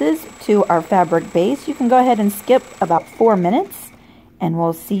pieces to our fabric base, you can go ahead and skip about 4 minutes, and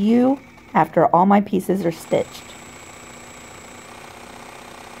we'll see you after all my pieces are stitched.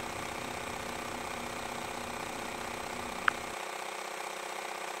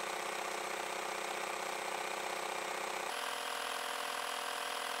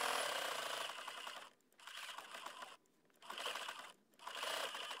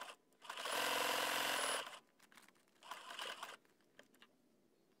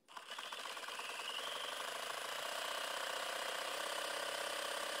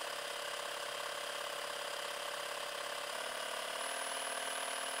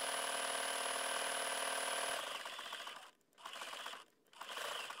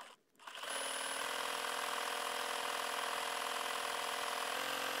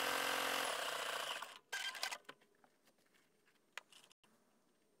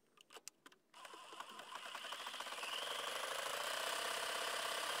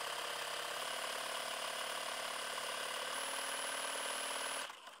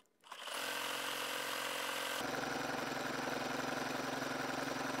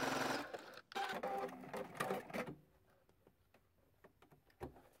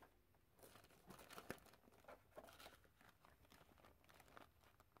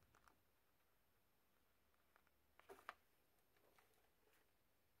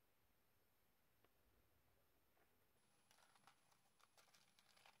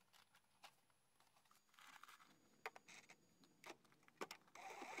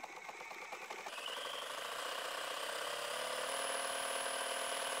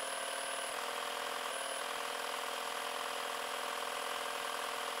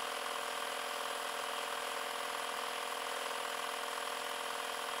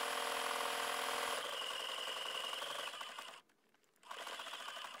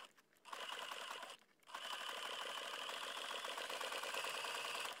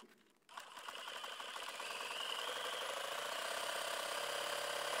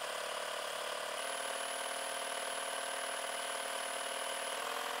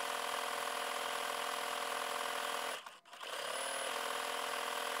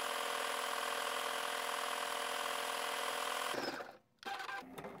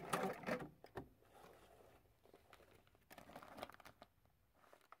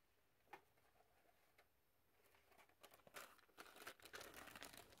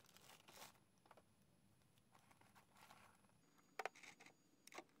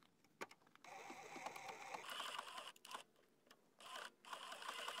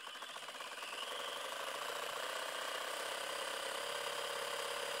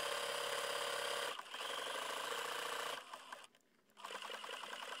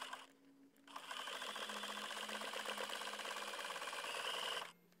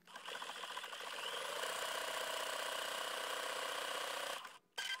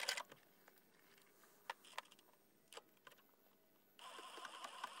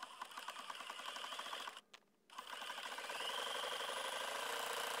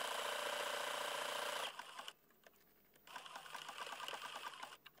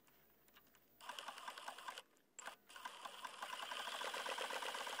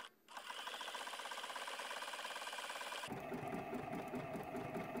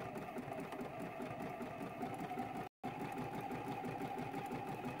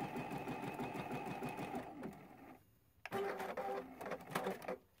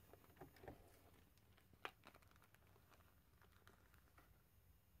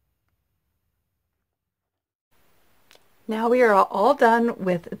 Now we are all done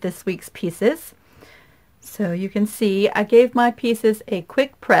with this week's pieces. So you can see I gave my pieces a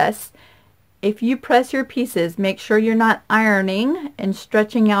quick press. If you press your pieces, make sure you're not ironing and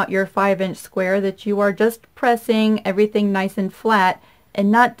stretching out your 5-inch square, that you are just pressing everything nice and flat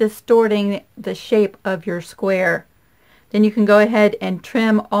and not distorting the shape of your square. Then you can go ahead and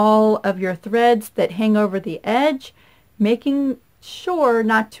trim all of your threads that hang over the edge, making sure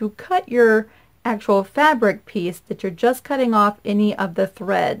not to cut your actual fabric piece, that you're just cutting off any of the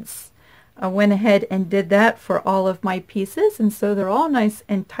threads. I went ahead and did that for all of my pieces, and so they're all nice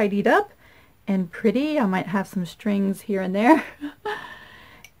and tidied up and pretty. I might have some strings here and there.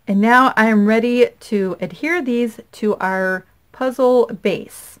 And now I am ready to adhere these to our puzzle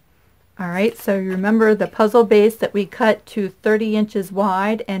base. Alright, so you remember the puzzle base that we cut to 30 inches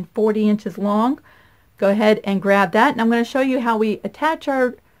wide and 40 inches long. Go ahead and grab that, and I'm going to show you how we attach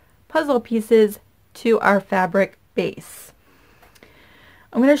our puzzle pieces to our fabric base.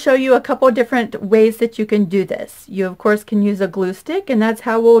 I'm going to show you a couple different ways that you can do this. You of course can use a glue stick, and that's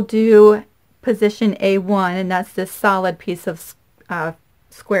how we'll do position A1, and that's this solid piece of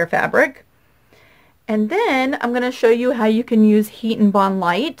square fabric. And then I'm going to show you how you can use Heat and Bond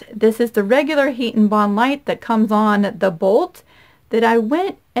Light. This is the regular Heat and Bond Light that comes on the bolt that I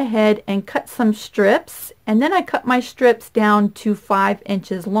went ahead and cut some strips, and then I cut my strips down to 5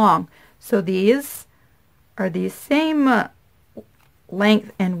 inches long. So these are the same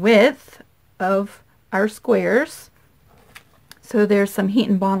length and width of our squares. So there's some Heat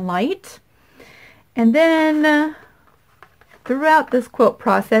and Bond Light. And then throughout this quilt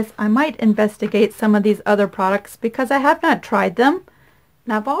process, I might investigate some of these other products because I have not tried them.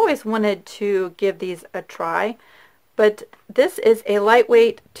 And I've always wanted to give these a try. But this is a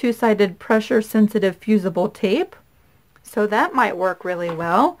lightweight two-sided pressure sensitive fusible tape. So that might work really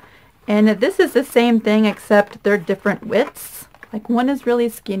well. And this is the same thing except they're different widths. Like one is really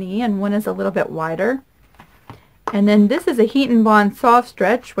skinny and one is a little bit wider. And then this is a Heat and Bond Soft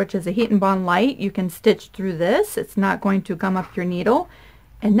Stretch, which is a Heat and Bond Light. You can stitch through this. It's not going to gum up your needle.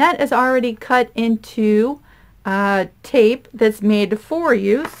 And that is already cut into tape that's made for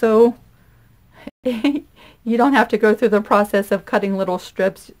you. So you don't have to go through the process of cutting little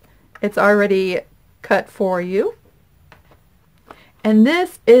strips. It's already cut for you. And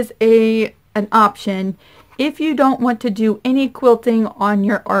this is an option if you don't want to do any quilting on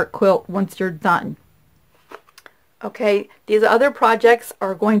your art quilt once you're done. Okay, these other projects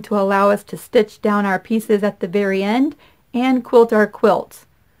are going to allow us to stitch down our pieces at the very end and quilt our quilts.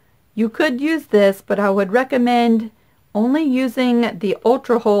 You could use this, but I would recommend only using the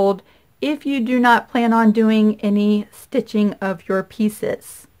Ultra Hold if you do not plan on doing any stitching of your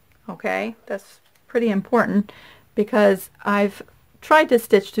pieces. Okay, that's pretty important because I've tried to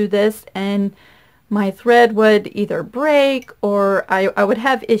stitch through this and my thread would either break or I would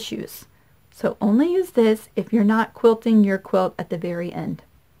have issues. So only use this if you're not quilting your quilt at the very end.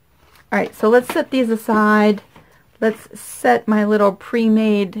 Alright, so let's set these aside. Let's set my little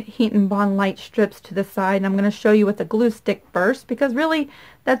pre-made Heat and Bond Light strips to the side, and I'm going to show you with a glue stick first because really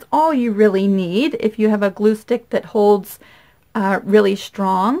that's all you really need if you have a glue stick that holds really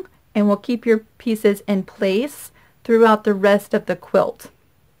strong and will keep your pieces in place throughout the rest of the quilt.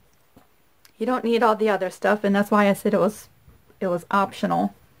 You don't need all the other stuff, and that's why I said it was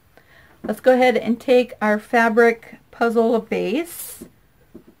optional. Let's go ahead and take our fabric puzzle base,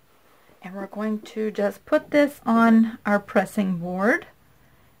 and we're going to just put this on our pressing board,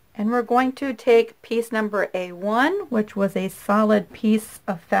 and we're going to take piece number A1, which was a solid piece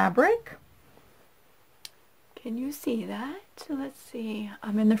of fabric. Can you see that? Let's see,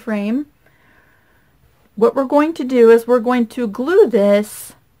 I'm in the frame. What we're going to do is we're going to glue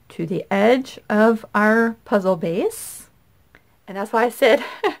this to the edge of our puzzle base, and that's why I said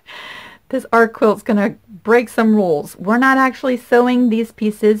this art quilt's gonna break some rules. We're not actually sewing these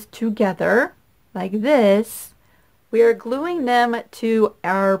pieces together like this. We are gluing them to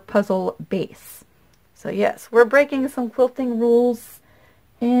our puzzle base. So yes, we're breaking some quilting rules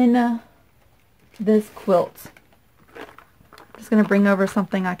in this quilt. I'm just gonna bring over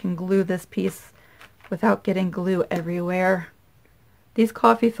something I can glue this piece without getting glue everywhere. These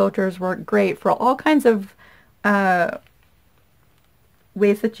coffee filters work great for all kinds of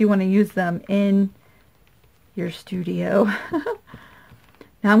ways that you want to use them in your studio.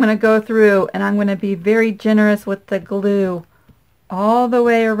 Now I'm going to go through and I'm going to be very generous with the glue all the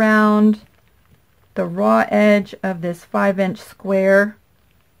way around the raw edge of this 5-inch square,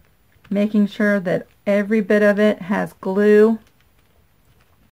 making sure that every bit of it has glue.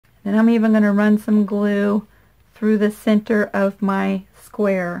 Then I'm even going to run some glue through the center of my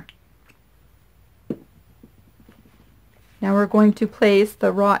square. Now we're going to place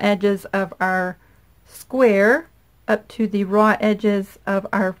the raw edges of our square up to the raw edges of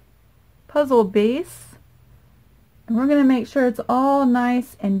our puzzle base. And we're going to make sure it's all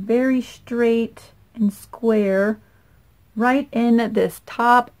nice and very straight and square right in this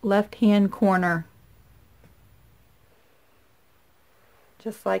top left-hand corner.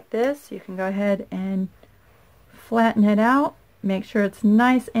 Just like this. You can go ahead and flatten it out. Make sure it's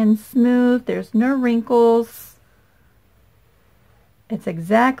nice and smooth. There's no wrinkles. It's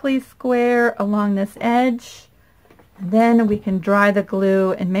exactly square along this edge. And then we can dry the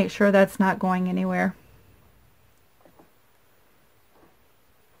glue and make sure that's not going anywhere.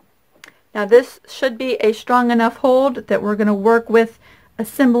 Now this should be a strong enough hold that we're going to work with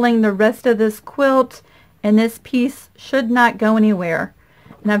assembling the rest of this quilt, and this piece should not go anywhere.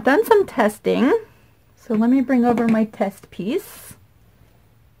 And I've done some testing, so let me bring over my test piece.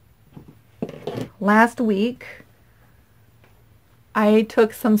 Last week I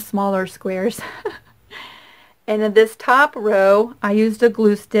took some smaller squares And in this top row, I used a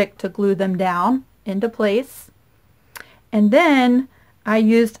glue stick to glue them down into place. And then I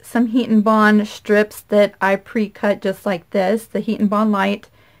used some Heat and Bond strips that I pre-cut just like this, the Heat and Bond Light,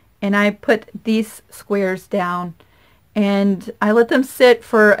 and I put these squares down. And I let them sit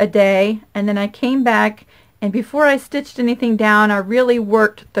for a day, and then I came back, and before I stitched anything down, I really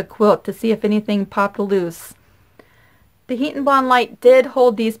worked the quilt to see if anything popped loose. The Heat and Bond Light did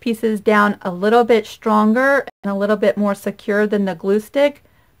hold these pieces down a little bit stronger and a little bit more secure than the glue stick,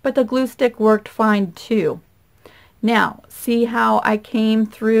 but the glue stick worked fine too. Now, see how I came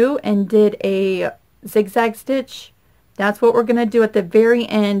through and did a zigzag stitch? That's what we're going to do at the very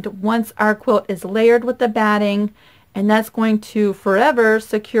end once our quilt is layered with the batting, and that's going to forever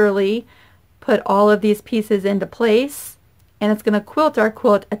securely put all of these pieces into place, and it's going to quilt our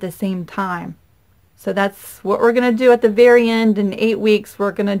quilt at the same time. So that's what we're going to do at the very end. In 8 weeks,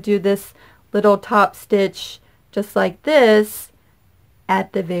 we're going to do this little top stitch just like this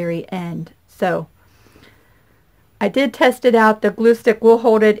at the very end. So I did test it out. The glue stick will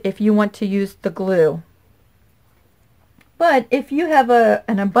hold it if you want to use the glue. But if you have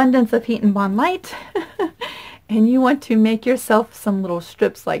an abundance of Heat and Bond Light and you want to make yourself some little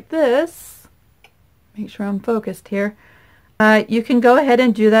strips like this, make sure I'm focused here, you can go ahead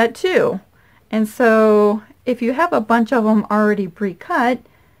and do that too. And so if you have a bunch of them already pre-cut,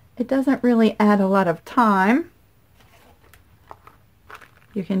 it doesn't really add a lot of time.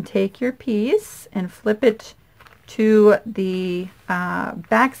 You can take your piece and flip it to the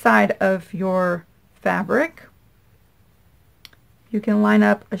back side of your fabric. You can line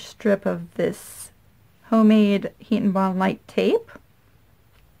up a strip of this homemade Heat and Bond Light tape.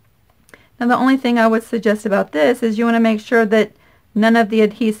 Now the only thing I would suggest about this is you want to make sure that none of the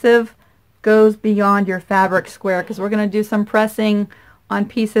adhesive goes beyond your fabric square, because we're going to do some pressing on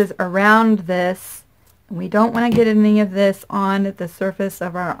pieces around this, and we don't want to get any of this on the surface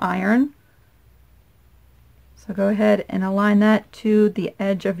of our iron. So go ahead and align that to the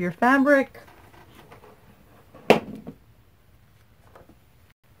edge of your fabric.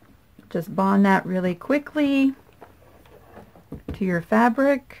 Just bond that really quickly to your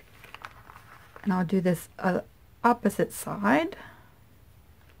fabric, and I'll do this opposite side.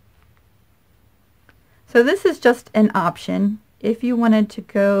 So this is just an option if you wanted to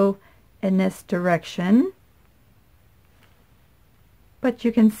go in this direction, but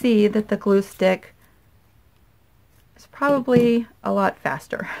you can see that the glue stick is probably a lot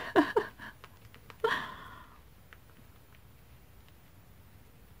faster.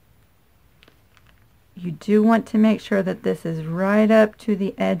 You do want to make sure that this is right up to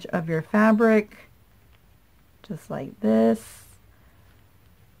the edge of your fabric, just like this.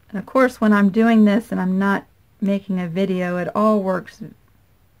 And of course, when I'm doing this and I'm not making a video, it all works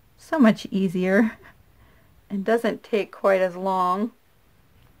so much easier and doesn't take quite as long.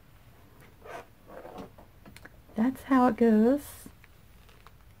 That's how it goes.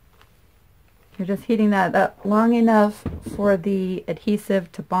 You're just heating that up long enough for the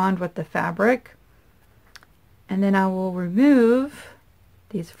adhesive to bond with the fabric. And then I will remove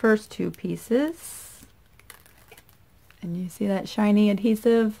these first two pieces. And you see that shiny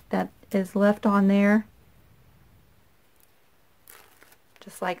adhesive that is left on there?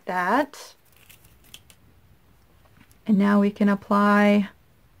 Just like that. And now we can apply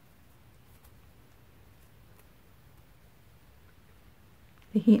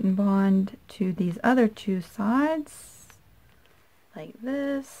the Heat and Bond to these other two sides. Like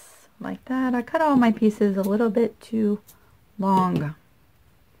this, like that. I cut all my pieces a little bit too long.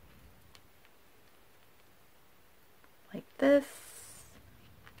 Like this.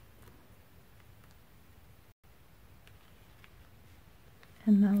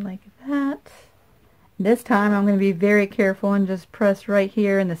 And then like that. This time I'm going to be very careful and just press right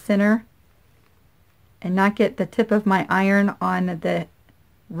here in the center and not get the tip of my iron on the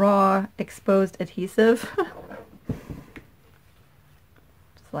raw exposed adhesive. Just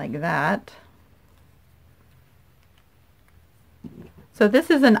like that. So this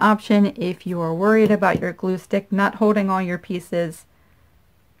is an option if you are worried about your glue stick not holding all your pieces,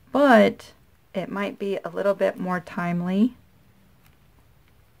 but it might be a little bit more timely.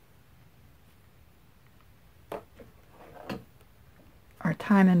 Or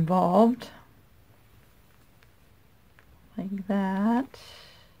time involved. Like that.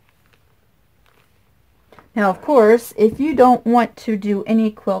 Now of course, if you don't want to do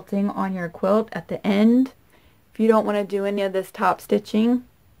any quilting on your quilt at the end, if you don't want to do any of this top stitching,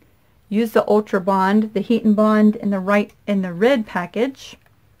 use the Ultra Bond, the Heat and Bond in the red package.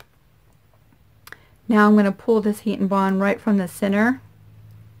 Now I'm going to pull this Heat and Bond right from the center,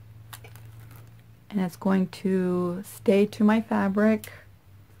 and it's going to stay to my fabric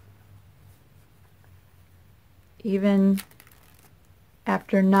even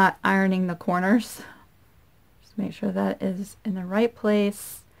after not ironing the corners. Just make sure that is in the right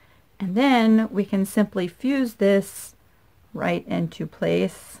place, and then we can simply fuse this right into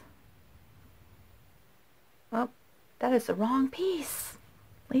place. Oh, that is the wrong piece,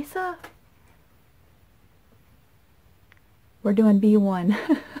 Lisa. We're doing B1.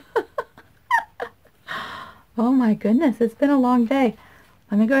 Oh my goodness, it's been a long day.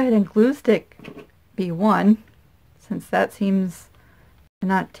 Let me go ahead and glue stick B1, since that seems to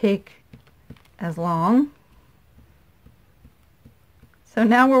not take as long. So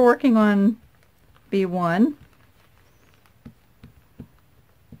now we're working on B1.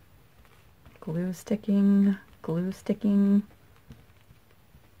 Glue sticking, glue sticking.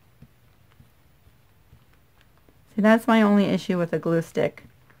 See, that's my only issue with a glue stick,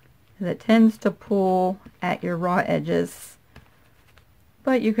 is it tends to pull at your raw edges,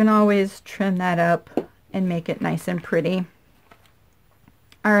 but you can always trim that up and make it nice and pretty.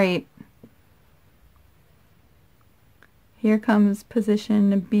 All right, here comes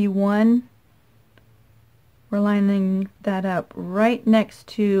position B1. We're lining that up right next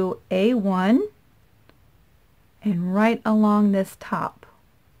to A1 and right along this top.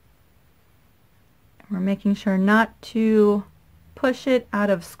 We're making sure not to push it out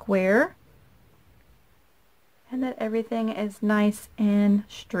of square, and that everything is nice and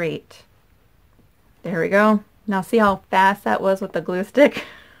straight. There we go. Now see how fast that was with the glue stick?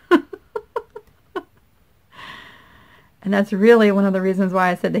 And that's really one of the reasons why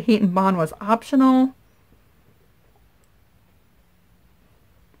I said the heat and bond was optional,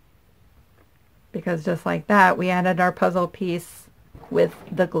 because just like that, we added our puzzle piece with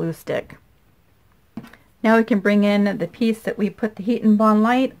the glue stick. Now we can bring in the piece that we put the heat and bond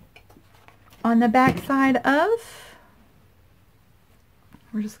light on the back side of.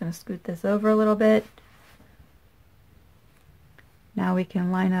 We're just going to scoot this over a little bit. Now we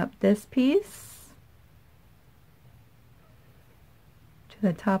can line up this piece to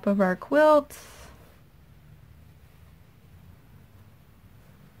the top of our quilt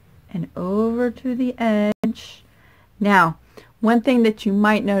and over to the edge. Now, one thing that you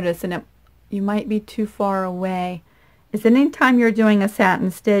might notice, and you might be too far away, is that anytime you're doing a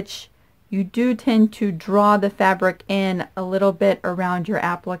satin stitch, you do tend to draw the fabric in a little bit around your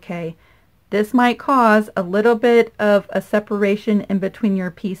applique. This might cause a little bit of a separation in between your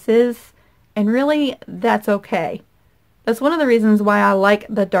pieces, and really that's okay. That's one of the reasons why I like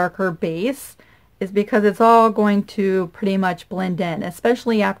the darker base, is because it's all going to pretty much blend in,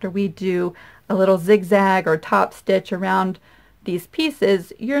 especially after we do a little zigzag or top stitch around these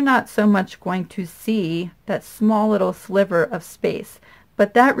pieces. You're not so much going to see that small little sliver of space,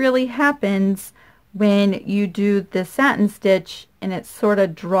 but that really happens when you do the satin stitch and it sort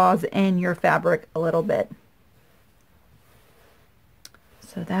of draws in your fabric a little bit.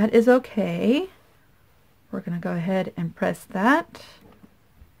 So that is okay. We're going to go ahead and press that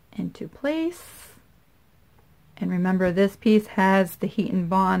into place. And remember, this piece has the heat and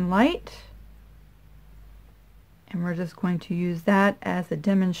bond light. And we're just going to use that as a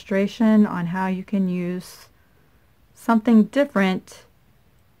demonstration on how you can use something different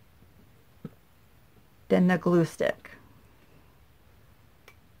than the glue stick.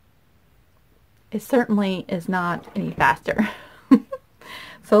 It certainly is not any faster.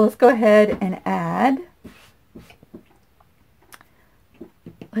 So let's go ahead and add,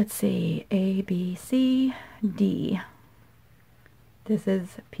 let's see, A, B, C, D. This is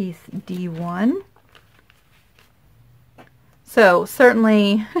piece D1. So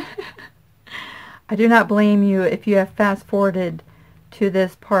certainly, I do not blame you if you have fast forwarded to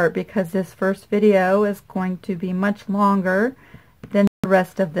this part, because this first video is going to be much longer than the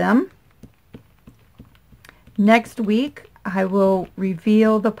rest of them. Next week, I will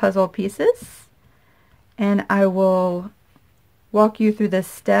reveal the puzzle pieces, and I will walk you through the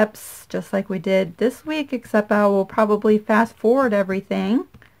steps just like we did this week, except I will probably fast forward everything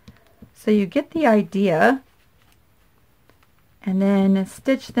so you get the idea, and then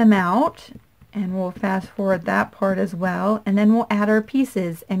stitch them out, and we'll fast forward that part as well, and then we'll add our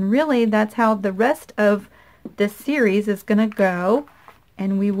pieces. And really that's how the rest of this series is going to go,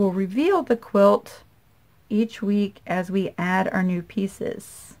 and we will reveal the quilt each week as we add our new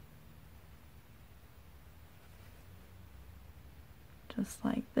pieces. Just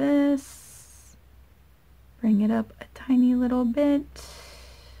like this. Bring it up a tiny little bit,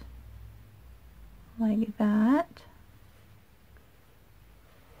 like that.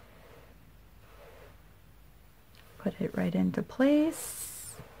 Put it right into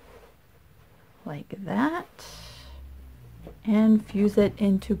place, like that, and fuse it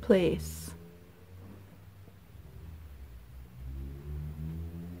into place.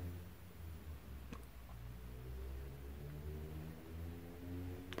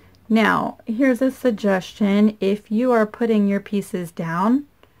 Now, here's a suggestion. If you are putting your pieces down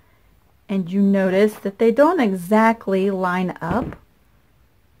and you notice that they don't exactly line up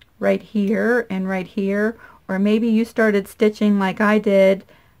right here and right here, or maybe you started stitching like I did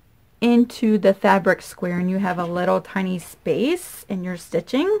into the fabric square and you have a little tiny space in your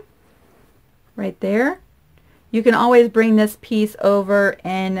stitching right there, you can always bring this piece over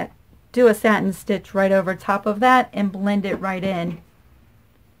and do a satin stitch right over top of that and blend it right in.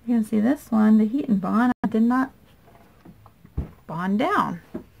 You can see this one, the heat and bond, I did not bond down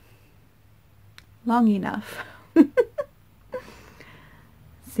long enough.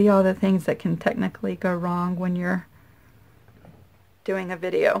 See all the things that can technically go wrong when you're doing a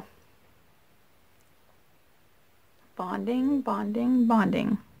video. Bonding, bonding,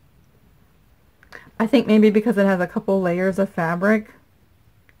 bonding. I think maybe because it has a couple layers of fabric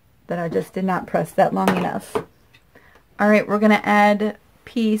that I just did not press that long enough. Alright, we're going to add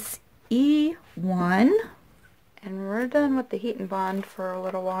piece E1, and we're done with the heat and bond for a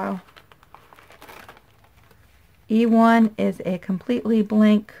little while. E1 is a completely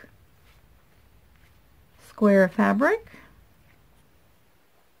blank square of fabric.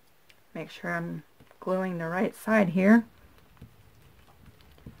 Make sure I'm gluing the right side here.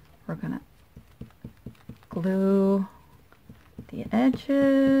 We're going to glue the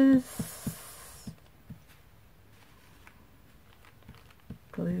edges,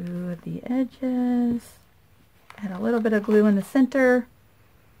 glue the edges, add a little bit of glue in the center,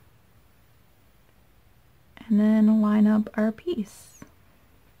 and then line up our piece.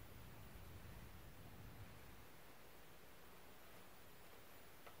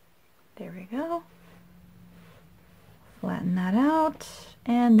 There we go. Flatten that out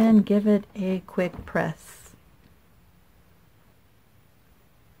and then give it a quick press.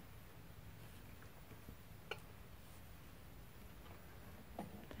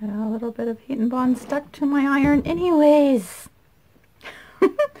 Got a little bit of heat and bond stuck to my iron anyways.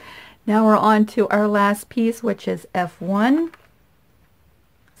 Now we're on to our last piece, which is F1.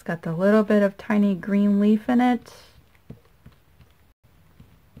 It's got the little bit of tiny green leaf in it.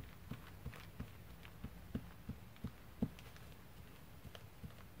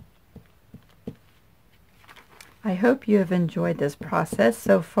 I hope you have enjoyed this process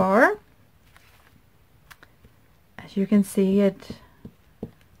so far. As you can see, it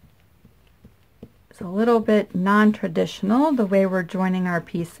is a little bit non-traditional the way we're joining our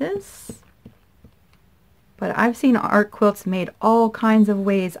pieces. But I've seen art quilts made all kinds of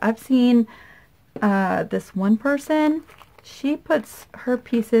ways. I've seen this one person, she puts her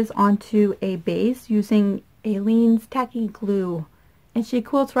pieces onto a base using Aleene's tacky glue. And she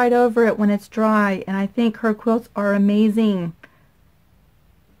quilts right over it when it's dry, and I think her quilts are amazing.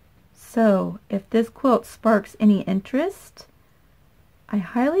 So, if this quilt sparks any interest, I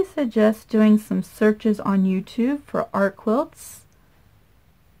highly suggest doing some searches on YouTube for art quilts.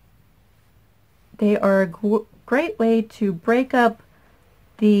 They are a great way to break up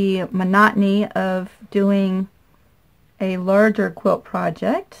the monotony of doing a larger quilt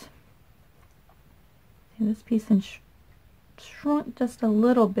project. And this piece shrunk just a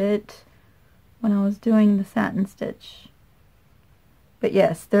little bit when I was doing the satin stitch. But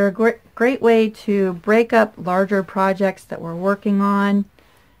yes, they're a great way to break up larger projects that we're working on,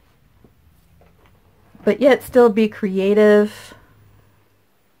 but yet still be creative.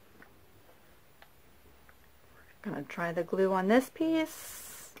 I'm going to try the glue on this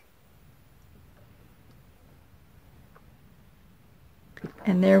piece.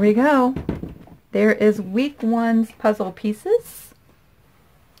 And there we go. There is week 1's puzzle pieces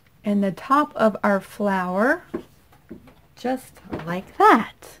and the top of our flower, just like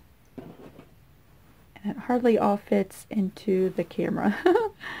that. And it hardly all fits into the camera.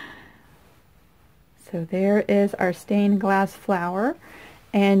 So there is our stained glass flower.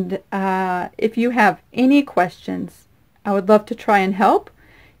 And if you have any questions, I would love to try and help.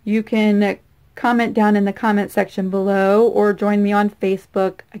 You can comment down in the comment section below or join me on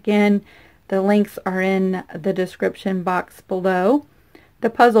Facebook. Again, the links are in the description box below. The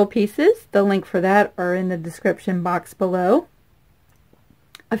puzzle pieces, the link for that are in the description box below.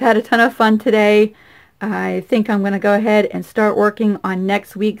 I've had a ton of fun today. I think I'm going to go ahead and start working on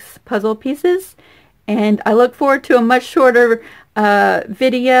next week's puzzle pieces. And I look forward to a much shorter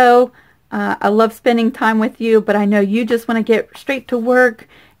video. I love spending time with you, but I know you just want to get straight to work.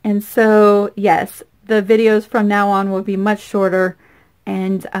 And so, yes, the videos from now on will be much shorter.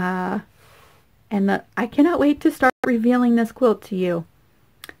 And and I cannot wait to start revealing this quilt to you.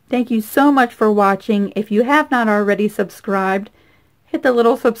 Thank you so much for watching. If you have not already subscribed, hit the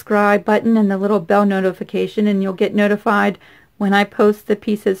little subscribe button and the little bell notification, and you'll get notified when I post the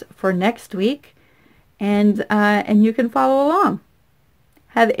pieces for next week, and you can follow along.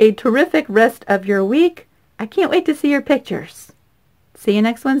 Have a terrific rest of your week. I can't wait to see your pictures. See you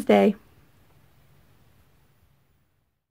next Wednesday.